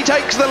Rossi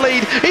takes the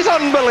lead is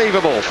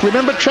unbelievable.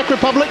 Remember Czech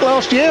Republic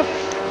last year?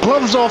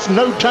 Gloves off,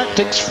 no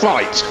tactics,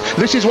 fight.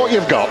 This is what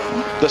you've got.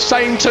 The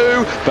same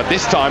two, but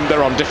this time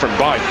they're on different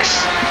bikes.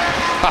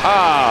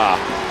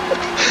 Ha-ha!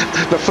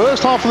 The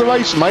first half of the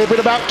race may have been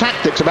about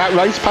tactics, about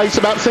race pace,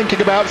 about thinking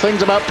about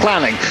things, about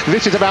planning.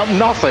 This is about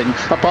nothing,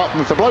 apart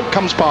from if the bloke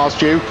comes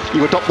past you,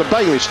 you adopt the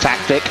Baelish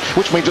tactic,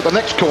 which means at the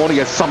next corner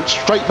you thump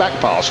straight back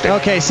past him.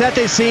 Okay,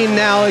 Sete's seen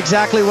now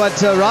exactly what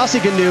Rossi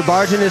can do,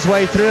 barging his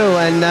way through,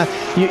 and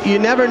you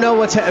never know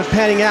what's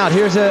panning out.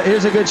 Here's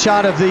a good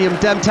shot of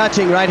them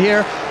touching right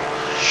here.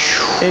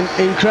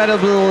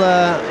 Incredible,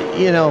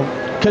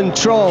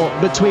 control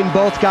between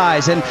both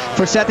guys, and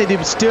for Sete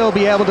to still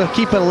be able to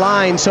keep a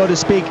line, so to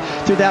speak,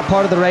 through that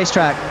part of the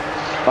racetrack.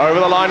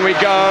 Over the line we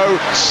go,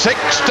 6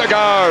 to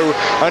go,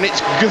 and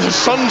the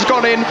sun's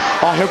gone in.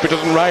 I hope it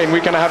doesn't rain.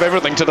 We're going to have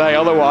everything today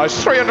otherwise.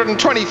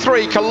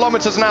 323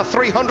 kilometers an hour,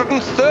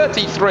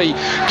 333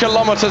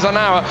 kilometers an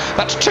hour.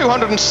 That's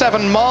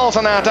 207 miles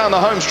an hour down the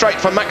home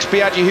straight for Max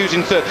Biaggi, who's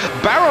in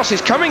 3rd. Barros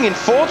is coming in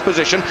 4th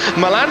position.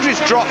 Melandri's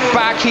dropped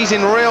back. He's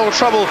in real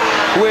trouble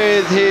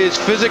with his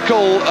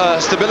physical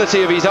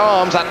stability of his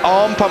arms, that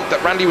arm pump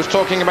that Randy was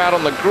talking about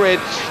on the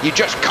grid. You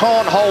just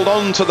can't hold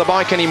on to the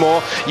bike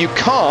anymore. You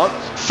can't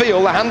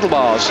feel the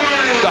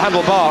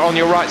handlebar on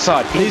your right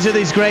side. These are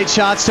these great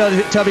shots,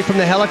 Toby, from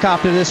the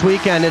helicopter this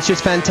weekend. It's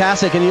just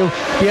fantastic, and you'll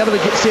be able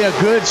to see a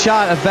good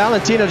shot of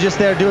Valentino just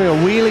there doing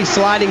a wheelie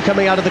sliding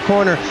coming out of the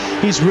corner.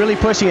 He's really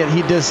pushing it.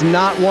 He does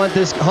not want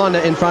this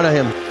Honda in front of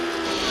him.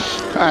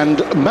 And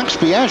Max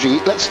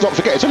Biaggi, let's not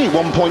forget, it's only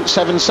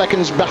 1.7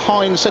 seconds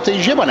behind Sete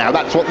Gibernau.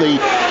 That's what the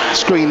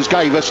screens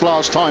gave us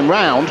last time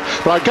round.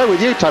 But I'd go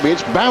with you, Toby.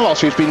 It's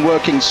Barros who's been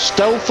working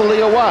stealthily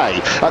away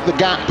at the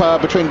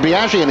gap between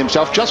Biaggi and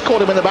himself. Just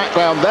caught him in the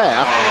background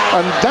there.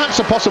 And that's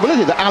a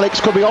possibility that Alex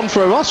could be on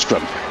for a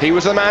rostrum. He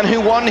was the man who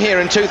won here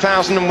in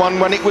 2001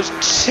 when it was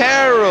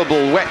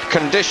terrible wet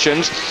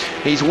conditions.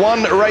 He's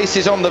won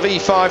races on the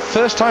V5,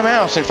 first time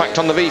out, in fact,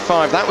 on the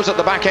V5. That was at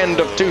the back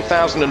end of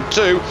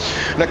 2002.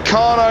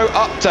 Nakano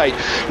update.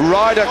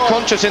 Rider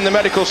conscious in the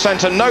medical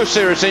centre, no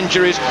serious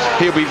injuries.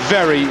 He'll be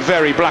very,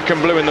 very black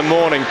and blue in the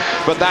morning.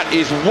 But that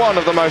is one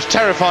of the most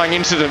terrifying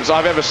incidents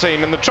I've ever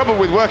seen. And the trouble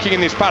with working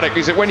in this paddock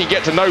is that when you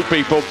get to know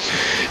people,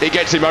 it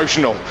gets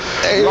emotional.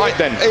 Right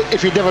then.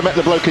 If you'd never met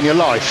the bloke in your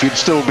life, you'd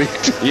still be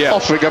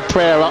offering a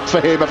prayer up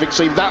for him, having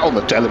seen that on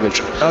the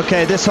television.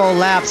 Okay, this whole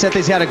lap,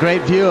 Sete's got a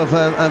great view of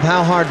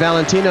how hard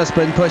Valentino's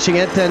been pushing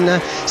it.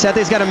 And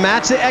Sete's got to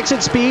match the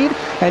exit speed,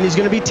 and he's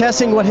going to be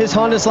testing what his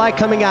Honda's like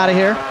coming out of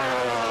here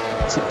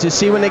to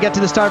see when they get to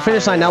the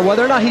start-finish line. Now,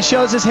 whether or not he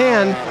shows his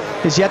hand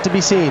is yet to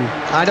be seen.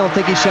 I don't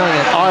think he's showing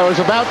it. I was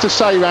about to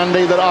say,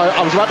 Randy, that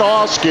I was about to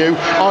ask you,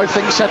 I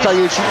think Sete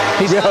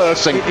is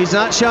rehearsing. He's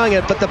not showing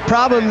it, but the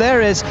problem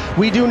there is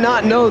we do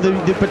not know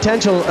the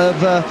potential of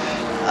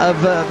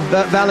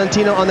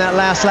Valentino on that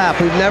last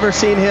lap. We've never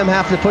seen him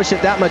have to push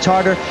it that much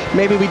harder.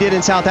 Maybe we did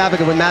in South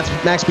Africa with Max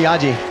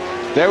Biaggi.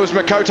 There was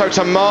Makoto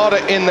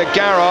Tamada in the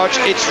garage.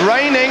 It's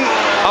raining.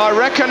 I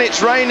reckon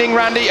it's raining,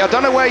 Randy. I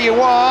don't know where you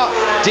are.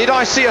 Did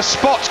I see a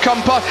spot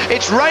come past?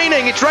 It's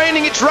raining, it's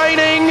raining, it's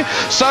raining.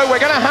 So we're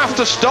going to have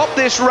to stop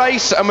this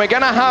race, and we're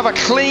going to have a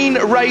clean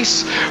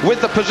race with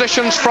the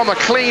positions from a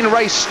clean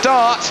race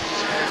start.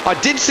 I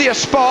did see a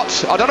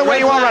spot. I don't know where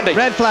you are, Randy.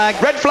 Red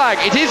flag. Red flag.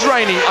 It is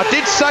raining. I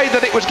did say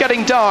that it was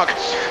getting dark.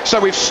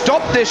 So we've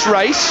stopped this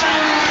race.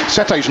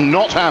 Sete's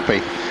not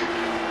happy.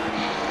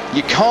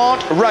 You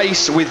can't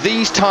race with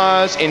these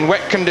tyres in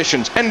wet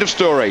conditions. End of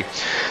story.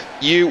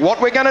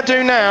 What we're going to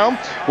do now,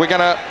 we're going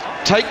to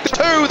take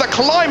to the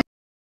climb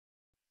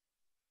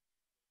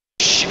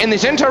in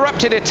this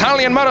interrupted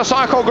Italian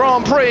Motorcycle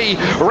Grand Prix,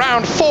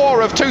 round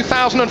 4 of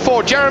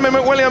 2004. Jeremy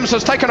McWilliams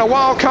has taken a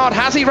wild card.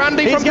 Has he,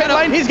 Randy, from pit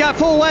lane? He's got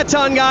full wets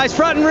on, guys,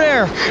 front and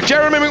rear.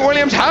 Jeremy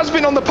McWilliams has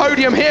been on the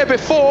podium here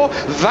before.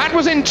 That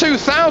was in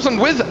 2000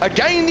 with,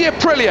 again, the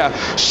Aprilia.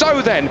 So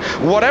then,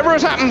 whatever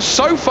has happened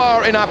so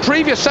far in our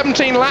previous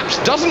 17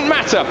 laps doesn't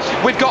matter.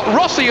 We've got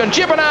Rossi and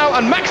Gibernau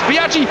and Max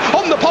Biaggi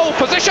on the pole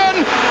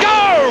position.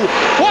 Go!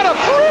 What a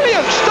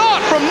brilliant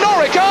start from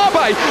Norick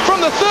Abe from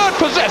the third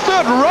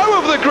row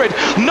of the grid.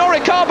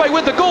 Norick Abe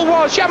with the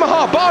Gauloise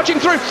Yamaha barging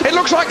through. It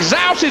looks like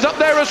Zaus is up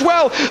there as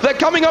well. They're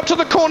coming up to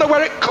the corner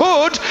where it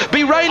could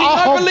be raining.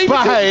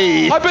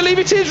 I believe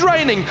it is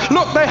raining.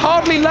 Look, they're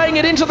hardly laying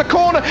it into the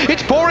corner.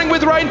 It's pouring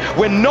with rain.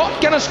 We're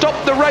not going to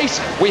stop the race.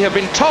 We have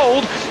been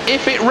told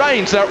if it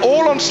rains. They're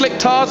all on slick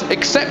tires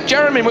except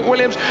Jeremy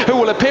McWilliams, who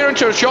will appear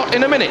into a shot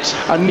in a minute.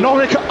 And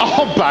Norick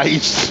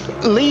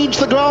Abe leads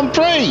the Grand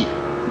Prix.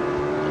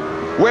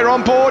 We're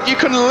on board. You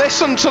can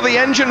listen to the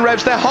engine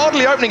revs. They're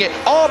hardly opening it.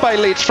 Abe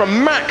leads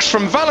from Max,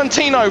 from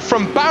Valentino,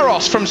 from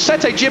Barros, from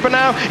Sete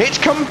Gibernau. It's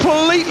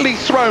completely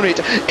thrown it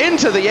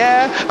into the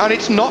air, and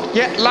it's not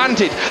yet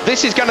landed.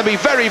 This is going to be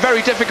very,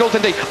 very difficult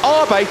indeed.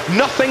 Abe,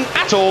 nothing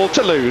at all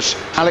to lose.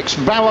 Alex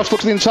Barros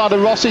looks to the inside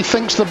of Rossi,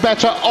 thinks the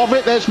better of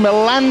it. There's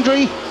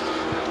Melandri.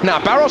 Now,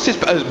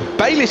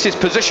 Bayliss is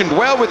positioned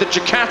well with the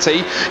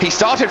Ducati. He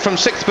started from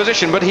 6th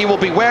position, but he will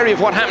be wary of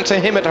what happened to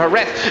him at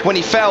Jerez when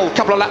he fell a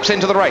couple of laps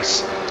into the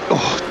race.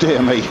 Oh,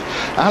 dear me.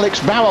 Alex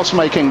Barros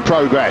making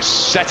progress.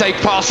 Sete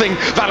passing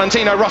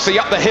Valentino Rossi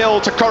up the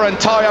hill to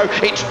Corantayo.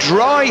 It's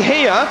dry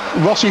here.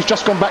 Rossi's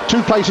just gone back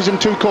 2 places in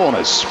 2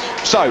 corners.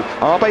 So,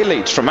 Abe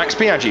leads from Max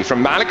Biaggi,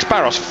 from Alex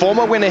Barros,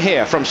 former winner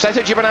here, from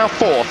Sete Gibernau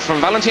 4th,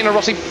 from Valentino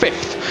Rossi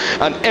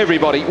 5th, and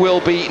everybody will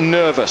be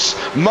nervous.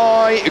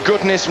 My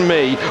goodness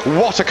me,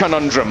 what a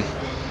conundrum.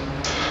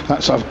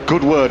 That's a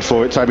good word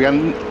for it, Toby.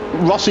 And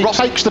Rossi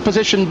takes the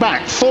position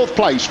back, 4th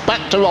place,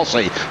 back to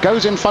Rossi,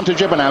 goes in front of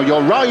Gibernau.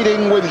 You're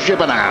riding with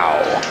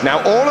Gibernau.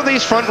 Now, all of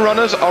these front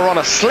runners are on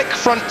a slick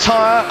front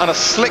tyre and a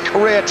slick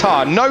rear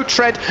tyre, no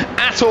tread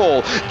at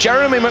all.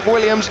 Jeremy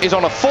McWilliams is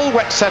on a full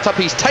wet setup.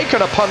 He's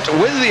taken a punt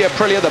with the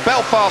Aprilia. The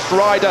Belfast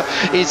rider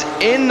is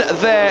in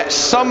there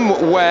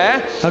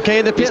somewhere. Okay,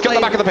 in the pit He's got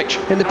lane, the back of the pitch.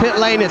 In the pit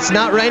lane, it's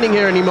not raining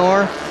here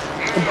anymore.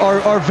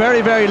 Or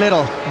very, very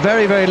little.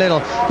 Very, very little.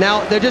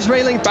 Now, they're just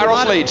railing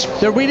Barros leads.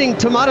 They're wheeling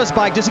Tomato's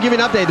bike, just to give you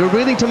an update. They're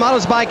wheeling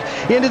Tomato's bike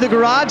into the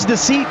garage. The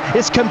seat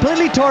is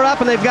completely tore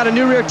up, and they've got a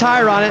new rear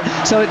tire on it,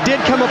 so it did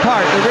come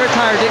apart. The rear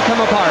tire did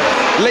come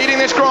apart. Leading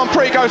this Grand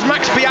Prix goes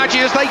Max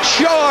Biaggi as they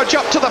charge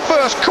up to the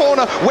first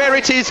corner where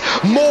it is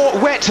more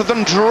wet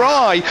than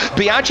dry.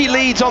 Biaggi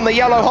leads on the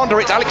yellow Honda.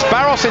 It's Alex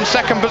Barros in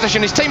 2nd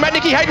position. His teammate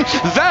Nicky Hayden.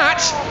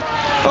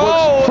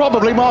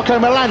 Probably Marco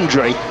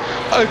Melandri.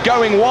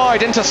 Going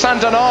wide into San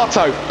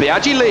Donato.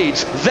 Biaggi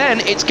leads. Then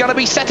it's going to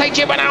be Sete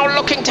Gibernau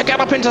looking to get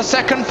up into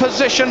 2nd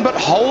position, but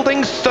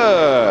holding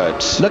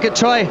 3rd. Look at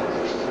Troy.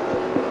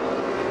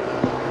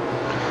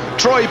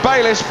 Troy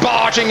Bayliss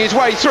barging his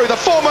way through, the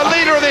former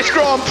leader of this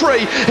Grand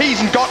Prix.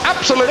 He's got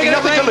absolutely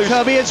nothing to lose.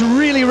 Toby, it's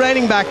really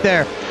raining back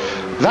there.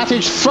 That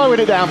is throwing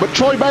it down, but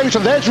Troy Bayliss,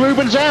 and there's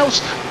Ruben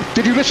Zaus.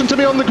 Did you listen to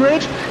me on the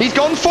grid? He's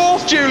gone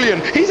 4th,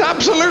 Julian. He's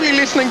absolutely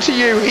listening to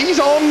you. He's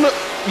on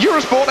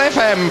Eurosport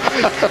FM.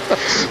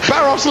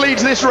 Barros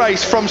leads this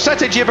race from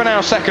Sete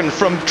Gibernau 2nd,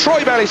 from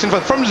Troy Bayliss in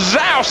 4th, from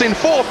Zaus in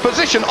 4th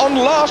position on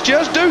last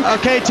year's Duke.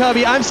 Okay,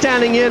 Toby, I'm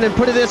standing in, and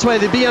put it this way,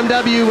 the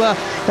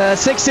BMW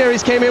 6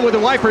 Series came in with the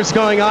wipers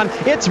going on.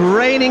 It's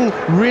raining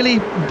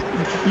really,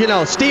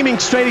 steaming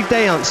straight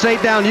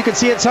down. You can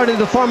see it starting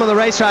to form on the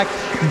racetrack.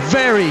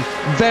 Very,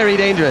 very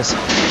dangerous.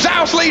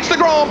 Zaus leads the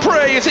Grand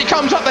Prix as he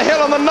comes up the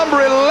hill on the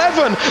number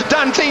 11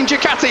 Dantine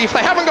Ducati. If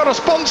they haven't got a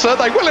sponsor,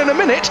 they will in a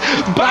minute.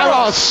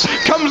 Barros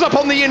comes up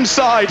on the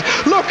inside.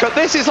 Look at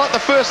this, it's like the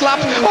first lap.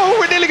 Oh,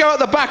 we nearly go at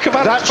the back of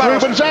Alex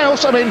Barros. Ruben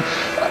Zaus. I mean,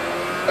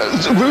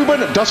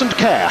 Ruben doesn't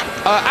care.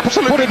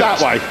 Absolutely. Put it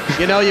that way.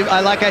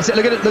 Like I said,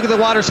 look at the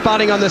water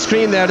spotting on the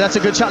screen there. That's a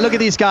good shot. Look at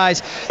these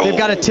guys. They've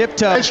got a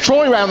tiptoe. It's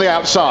Troy around the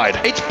outside.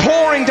 It's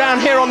pouring down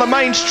here on the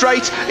main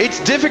straight. It's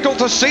difficult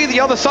to see the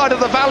other side of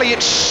the valley.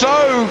 It's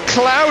so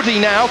cloudy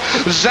now.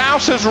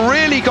 Zaus has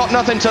really got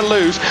nothing to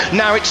lose.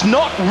 Now, it's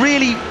not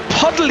really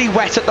puddly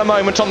wet at the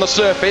moment on the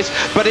surface,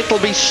 but it'll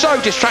be so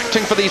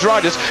distracting for these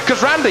riders,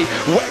 because Randy,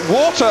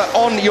 water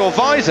on your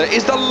visor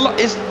is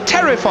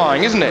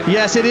terrifying, isn't it?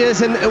 Yes, it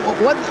is. And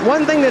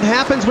one thing that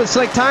happens with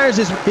slick tires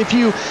is if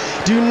you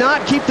do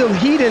not keep the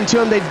heat into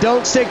them, they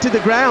don't stick to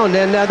the ground,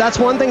 and that's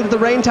one thing that the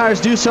rain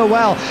tires do so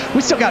well.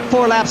 We still got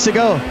 4 laps to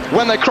go.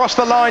 When they cross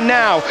the line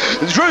now,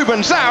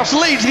 Ruben Zaus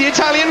leads the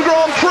Italian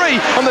Grand Prix,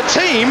 and the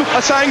team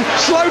are saying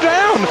slow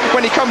down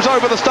when he comes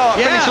over the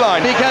finish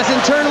line. Because in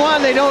turn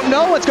 1 they don't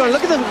know what's going on.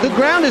 Look at the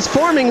ground is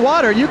forming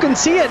water. You can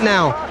see it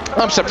now.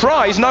 I'm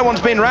surprised no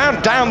one's been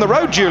down the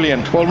road,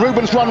 Julian. Well,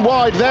 Ruben's run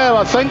wide there,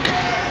 I think.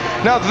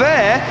 Now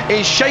there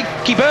is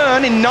Shaky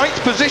Byrne in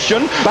 9th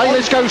position.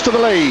 Bayliss goes to the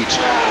lead.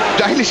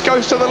 Bayliss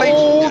goes to the lead.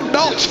 Oh,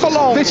 not for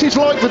long. This is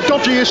like the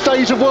dodgiest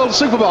days of World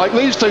Superbike,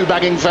 these two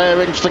bagging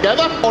fairings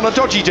together. On a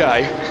dodgy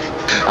day.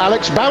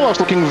 Alex Barros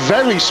looking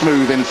very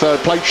smooth in 3rd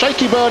place.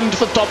 Shaky Byrne into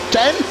the top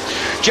 10.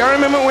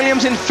 Jeremy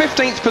McWilliams in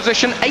 15th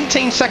position,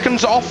 18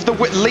 seconds off the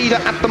leader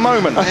at the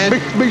moment.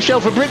 Michel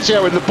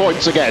Fabrizio in the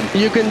points again.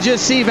 You can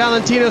just see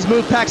Valentino's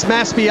move packs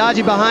Max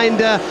Biaggi behind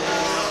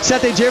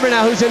Sete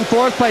Gibernau, who's in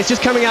 4th place,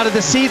 just coming out of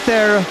the seat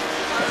there.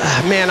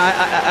 Man,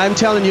 I'm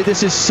telling you,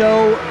 this is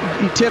so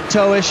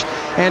tiptoeish,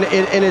 and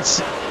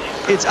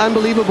it's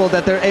unbelievable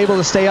that they're able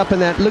to stay up in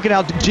that. Look at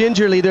how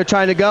gingerly they're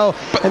trying to go.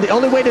 And the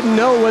only way to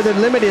know where the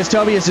limit is,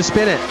 Toby, is to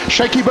spin it.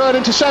 Shaky Byrne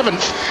into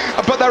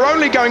 7th. But they're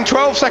only going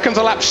 12 seconds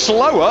a lap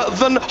slower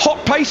than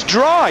hot pace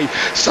dry.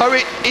 So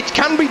it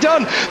can be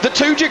done. The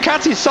 2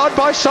 Ducatis side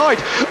by side.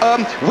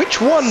 Which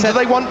one do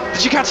they want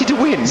Ducati to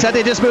win?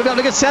 Sete just moved up.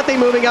 Look at Sete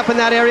moving up in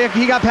that area.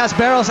 He got past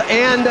Barros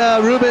and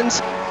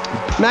Rubens.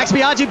 Max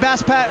Biaggi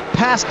passed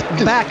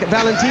back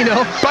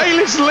Valentino.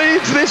 Bayliss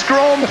leads this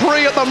Grand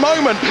Prix at the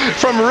moment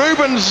from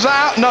Ruben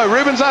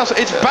Zaus.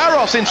 It's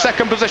Barros in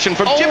 2nd position,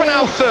 from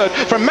Gibernau 3rd,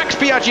 from Max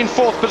Biaggi in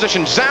 4th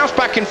position, Zaus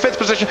back in 5th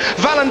position,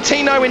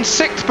 Valentino in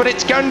 6th, but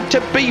it's going to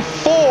be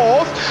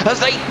 4th as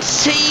they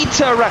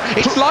teeter.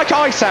 It's like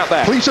ice out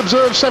there. Please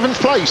observe 7th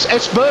place,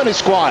 S. Byrne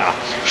Esquire.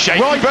 Shaky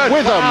Byrne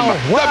with them.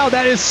 Wow,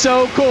 that is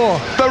so cool.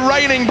 The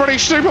reigning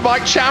British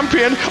Superbike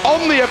champion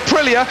on the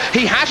Aprilia.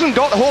 He hasn't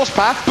got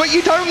horsepower, but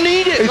you don't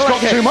need it. He's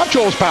got too much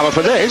horsepower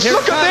for this.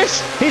 Look at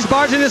this. He's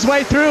barging his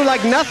way through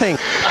like nothing.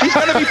 He's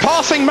going to be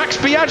passing Max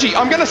Biaggi.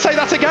 I'm going to say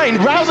that again.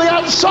 Round the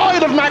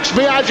outside of Max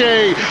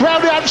Biaggi,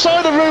 round the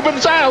outside of Ruben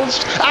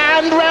Zaus,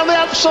 and round the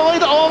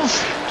outside of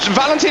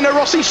Valentino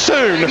Rossi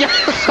soon.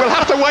 We'll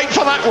have to wait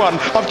for that one.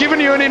 I've given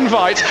you an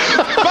invite.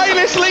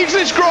 Bayliss leads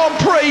this Grand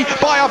Prix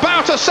by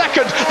about a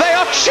second. They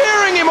are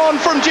cheering him on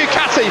from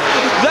Ducati.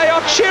 They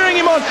are cheering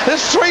him on.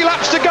 There's 3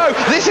 laps to go.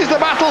 This is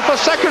the battle for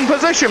 2nd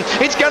position.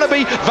 It's going to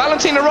be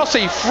Valentino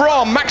Rossi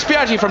from Max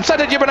Biaggi, from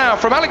Sete Gibernau,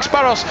 from Alex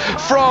Barros,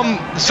 from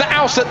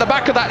Zaus at the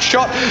back of that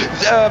shot.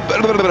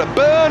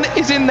 Byrne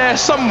is in there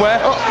somewhere.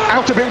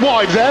 Out a bit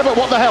wide there, but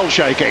what the hell,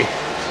 Shaky?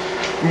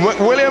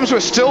 McWilliams, we're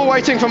still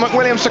waiting for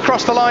McWilliams to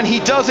cross the line. He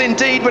does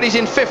indeed, but he's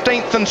in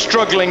 15th and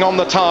struggling on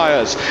the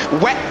tyres.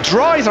 Wet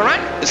dries are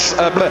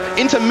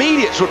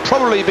intermediates would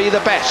probably be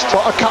the best.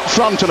 Well, a cut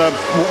front and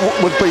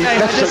would be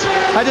necessary.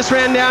 I just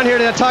ran down here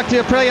to talk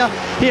to Aprilia.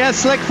 He has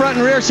slick front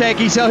and rear,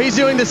 Shaky, so he's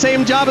doing the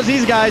same job as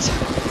these guys.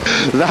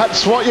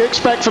 That's what you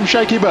expect from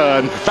Shaky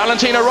Byrne.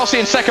 Valentino Rossi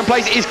in 2nd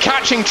place is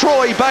catching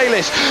Troy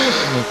Bayliss.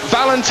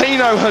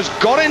 Valentino has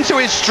got into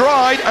his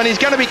stride and he's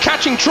going to be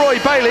catching Troy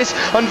Bayliss,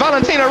 and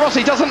Valentino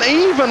Rossi doesn't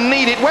even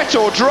need it wet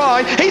or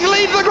dry. He's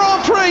leading the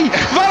Grand Prix.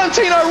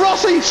 Valentino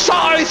Rossi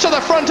sides to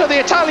the front of the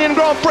Italian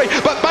Grand Prix,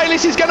 but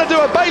Bayliss is going to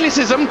do a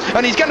Baylissism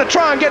and he's going to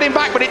try and get him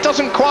back, but it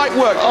doesn't quite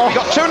work. We've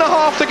got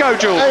 2.5 to go,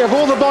 Jules. Hey, of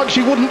all the bikes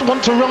you wouldn't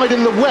want to ride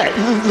in the wet,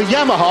 the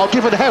Yamaha,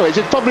 given how it's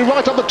probably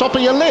right up the top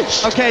of your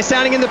list. Okay,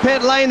 standing in the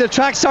pit lane, the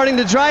track's starting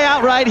to dry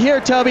out right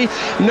here, Toby.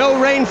 No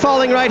rain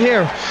falling right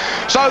here.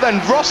 So then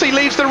Rossi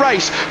leads the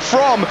race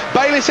from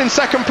Bayliss in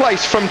 2nd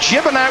place, from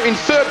Gibernau in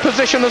 3rd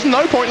position. There's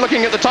no point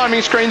looking at the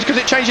timing screens because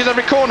it changes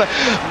every corner.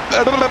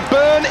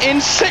 Byrne in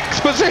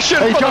 6th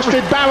position. He just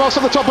did Barros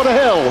at the top of the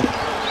hill.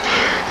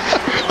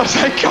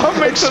 They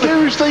come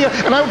Excuse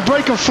an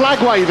outbreak of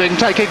flag waving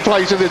taking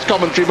place in this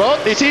commentary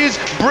box. It is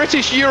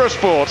British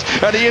Eurosport,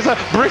 and he is a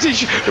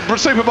British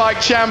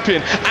Superbike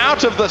champion.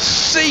 Out of the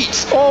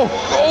seat.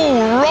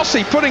 Oh,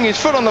 Rossi putting his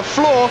foot on the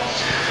floor.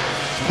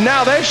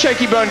 Now there's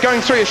Shaky Byrne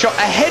going through a shot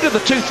ahead of the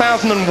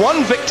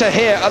 2001 victor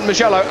here at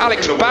Mugello,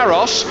 Alex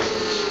Barros.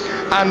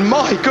 And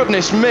my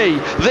goodness me,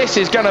 this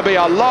is going to be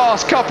our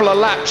last couple of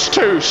laps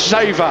to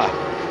savour.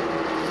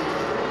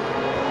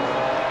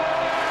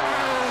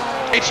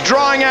 It's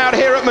drying out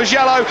here at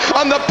Mugello,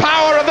 and the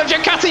power of the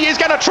Ducati is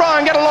going to try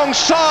and get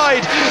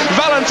alongside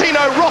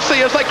Valentino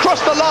Rossi as they cross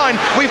the line.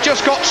 We've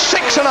just got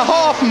 6.5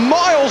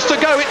 miles to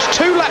go. It's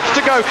 2 laps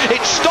to go.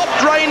 It's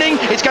stopped raining.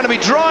 It's going to be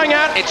drying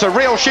out. It's a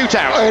real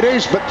shootout. It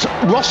is, but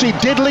Rossi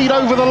did lead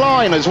over the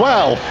line as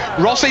well.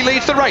 Rossi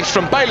leads the race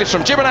from Bayliss,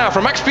 from Gibernau,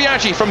 from Max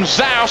Biaggi, from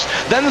Zaus.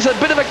 Then there's a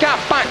bit of a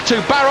gap back to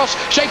Barros,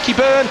 Shaky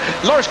Byrne,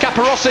 Loris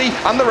Capirossi,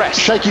 and the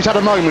rest. Shaky's had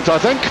a moment, I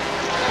think.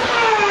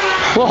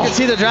 You can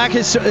see the track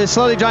is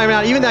slowly drying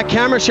out. Even that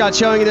camera shot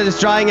showing that it's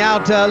drying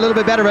out a little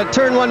bit better, but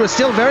turn 1 was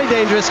still very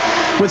dangerous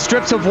with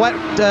strips of wet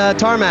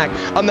tarmac.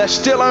 And they're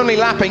still only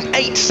lapping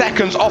 8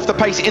 seconds off the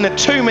pace in a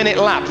 2-minute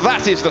lap.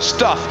 That is the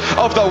stuff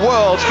of the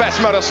world's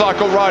best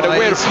motorcycle rider.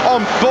 We're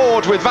on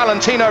board with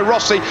Valentino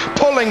Rossi,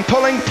 pulling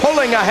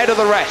ahead of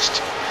the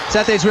rest.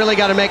 Sete's really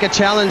got to make a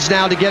challenge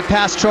now to get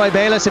past Troy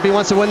Bayliss if he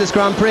wants to win this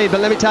Grand Prix. But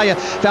let me tell you,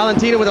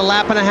 Valentino with a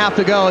lap and a half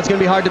to go, it's going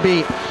to be hard to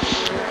beat.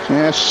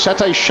 Yes,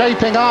 Sete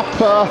shaping up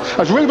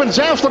as Ruben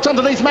Zaus looks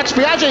underneath Max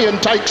Biaggi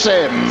and takes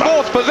him.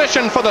 4th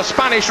position for the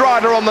Spanish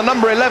rider on the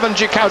number 11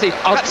 Ducati.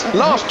 That's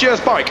last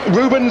year's bike.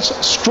 Rubens,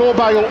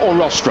 Strawbale or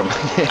Rostrum.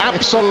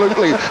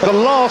 Absolutely. The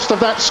last of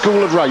that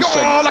school of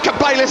racing. Oh, look at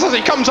Bayliss as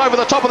he comes over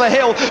the top of the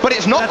hill, but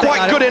it's not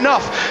quite good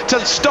enough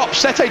to stop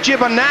Sete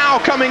Gibber now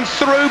coming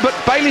through, but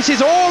Bayliss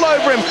is all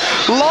over him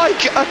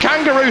like a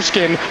kangaroo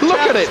skin.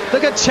 Look at it.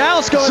 Look at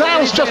Charles going.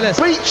 Zaus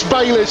just beats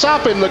Bayliss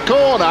up in the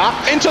corner.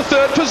 Into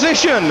 3rd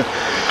position.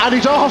 And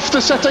he's off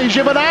to Sete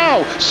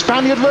Gibernau.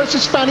 Spaniard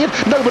versus Spaniard.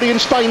 Nobody in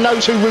Spain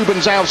knows who Ruben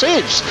Zaus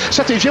is.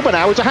 Sete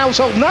Gibernau is a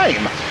household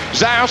name.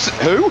 Zaus,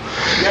 who?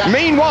 Yeah.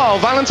 Meanwhile,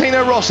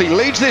 Valentino Rossi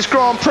leads this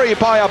Grand Prix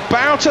by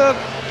about a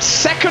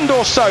second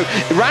or so.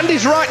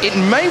 Randy's right, it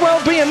may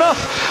well be enough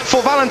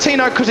for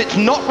Valentino because it's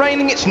not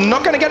raining, it's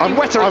not going to get any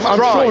wetter. I'm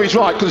sure he's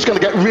right, because it's going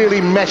to get really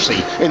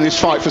messy in this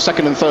fight for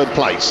 2nd and 3rd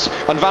place.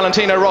 And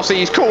Valentino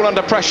Rossi is cool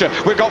under pressure.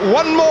 We've got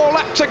one more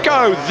lap to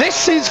go.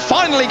 This is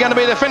finally going to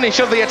be the finish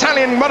of the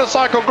Italian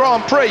Motorcycle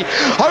Grand Prix.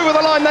 Over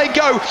the line they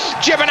go.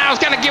 Gibernau's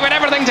going to give it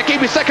everything to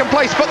keep his 2nd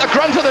place, but the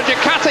grunt of the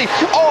Ducati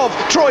of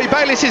Troy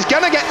Bayliss is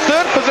going to get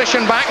 3rd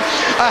position back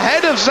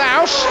ahead of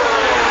Zaus.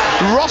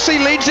 Rossi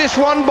leads this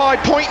one by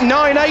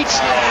 0.98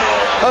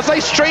 as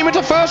they stream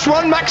into first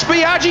run. Max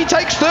Biaggi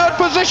takes 3rd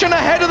position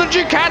ahead of the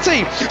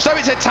Ducati. So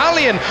it's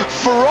Italian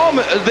from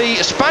the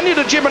Spaniard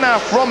of Gibernau,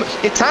 from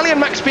Italian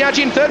Max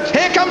Biaggi in 3rd.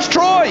 Here comes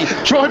Troy.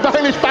 Troy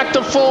Bayliss back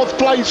to 4th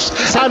place.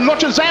 And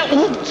Roger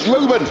Zaus.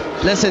 Ruben.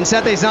 Listen,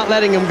 Sete's not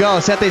letting him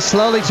go. Sete's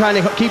slowly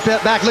trying to keep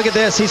that back. Look at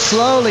this. He's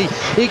slowly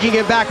eking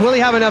it back. Will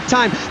he have enough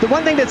time? The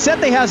one thing that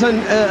Sete has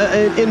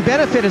in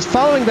benefit is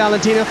following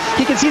Valentino.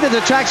 He can see that the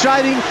track's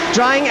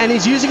drying, and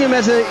he's using him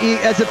as a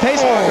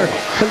pace marker.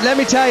 But let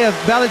me tell you,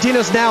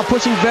 Valentino's now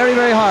pushing very,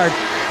 very hard.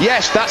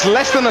 Yes, that's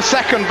less than a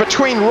second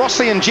between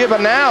Rossi and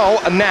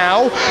Gibernau.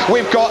 Now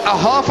we've got a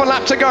half a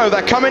lap to go.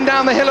 They're coming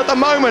down the hill at the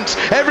moment.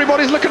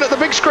 Everybody's looking at the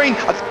big screen.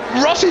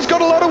 Rossi's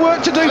got a lot of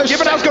work to do.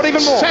 Gibernau's got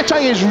even more.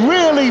 Sete is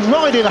really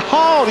riding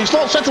hard. He's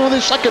not settling with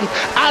his 2nd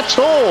at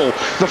all.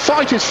 The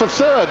fight is for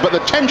 3rd, but the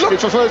tension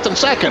is for 1st and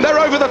 2nd. They're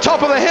over the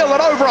top of the hill at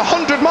over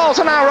 100 miles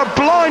an hour. A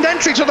blind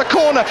entry to the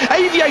corner.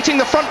 Aviating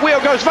the front wheel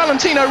goes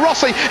Valentino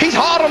Rossi. He's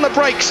hard on the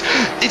brakes.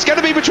 It's going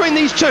to be between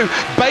these two.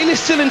 Bayliss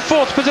still in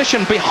 4th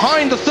position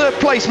behind the 3rd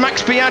place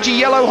Max Biaggi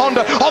yellow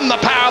Honda. On the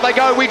power they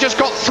go. We just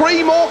got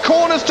 3 more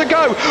corners to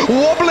go.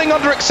 Wobbling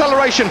under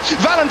acceleration.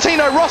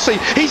 Valentino Rossi,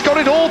 he's got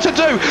it all to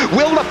do.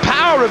 Will the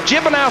power of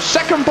Gibernau's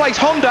 2nd place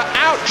Honda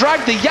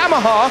out-drag the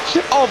Yamaha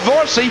of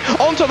Rossi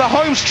onto the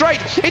home straight?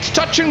 It's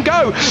touch and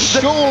go.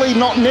 Surely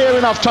not near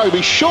enough,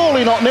 Toby.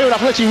 Surely not near enough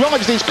unless he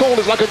rides these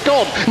corners like a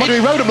god. He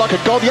rode them like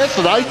a god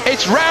yesterday.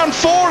 It's round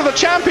 4 of the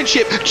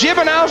championship.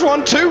 Gibernau's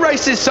won 2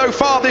 races so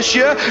far this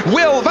year.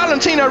 Will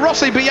Valentino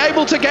Rossi be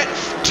able to get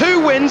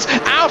 2 wins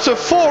out of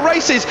 4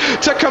 races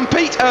to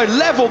compete a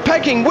level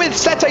pegging with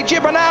Sete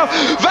Gibernau?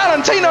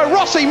 Valentino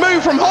Rossi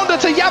moved from Honda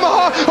to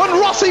Yamaha, and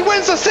Rossi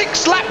wins a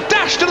 6-lap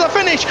dash to the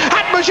finish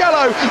at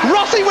Mugello.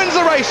 Rossi wins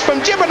the race from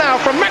Gibernau,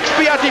 from Max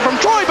Biaggi, from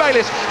Troy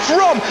Bayliss,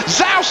 from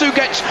Zaus, who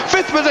gets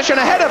 5th position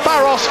ahead of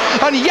Barros,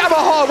 and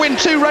Yamaha win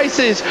 2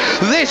 races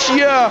this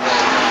year.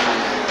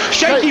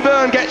 Shaky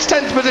Byrne gets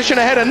 10th position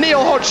ahead of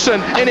Neil Hodgson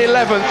in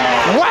 11th.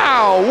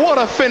 Wow, what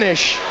a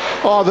finish.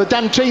 Oh, the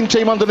Dantine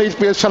team underneath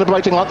me are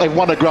celebrating like they've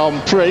won a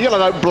Grand Prix, and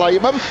I don't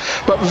blame them.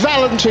 But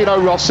Valentino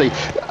Rossi,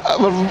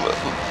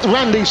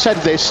 Randy said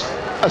this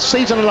a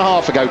season and a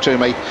half ago to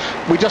me.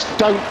 We just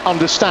don't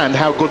understand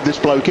how good this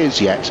bloke is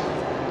yet.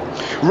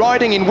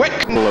 Riding in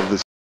wet of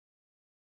the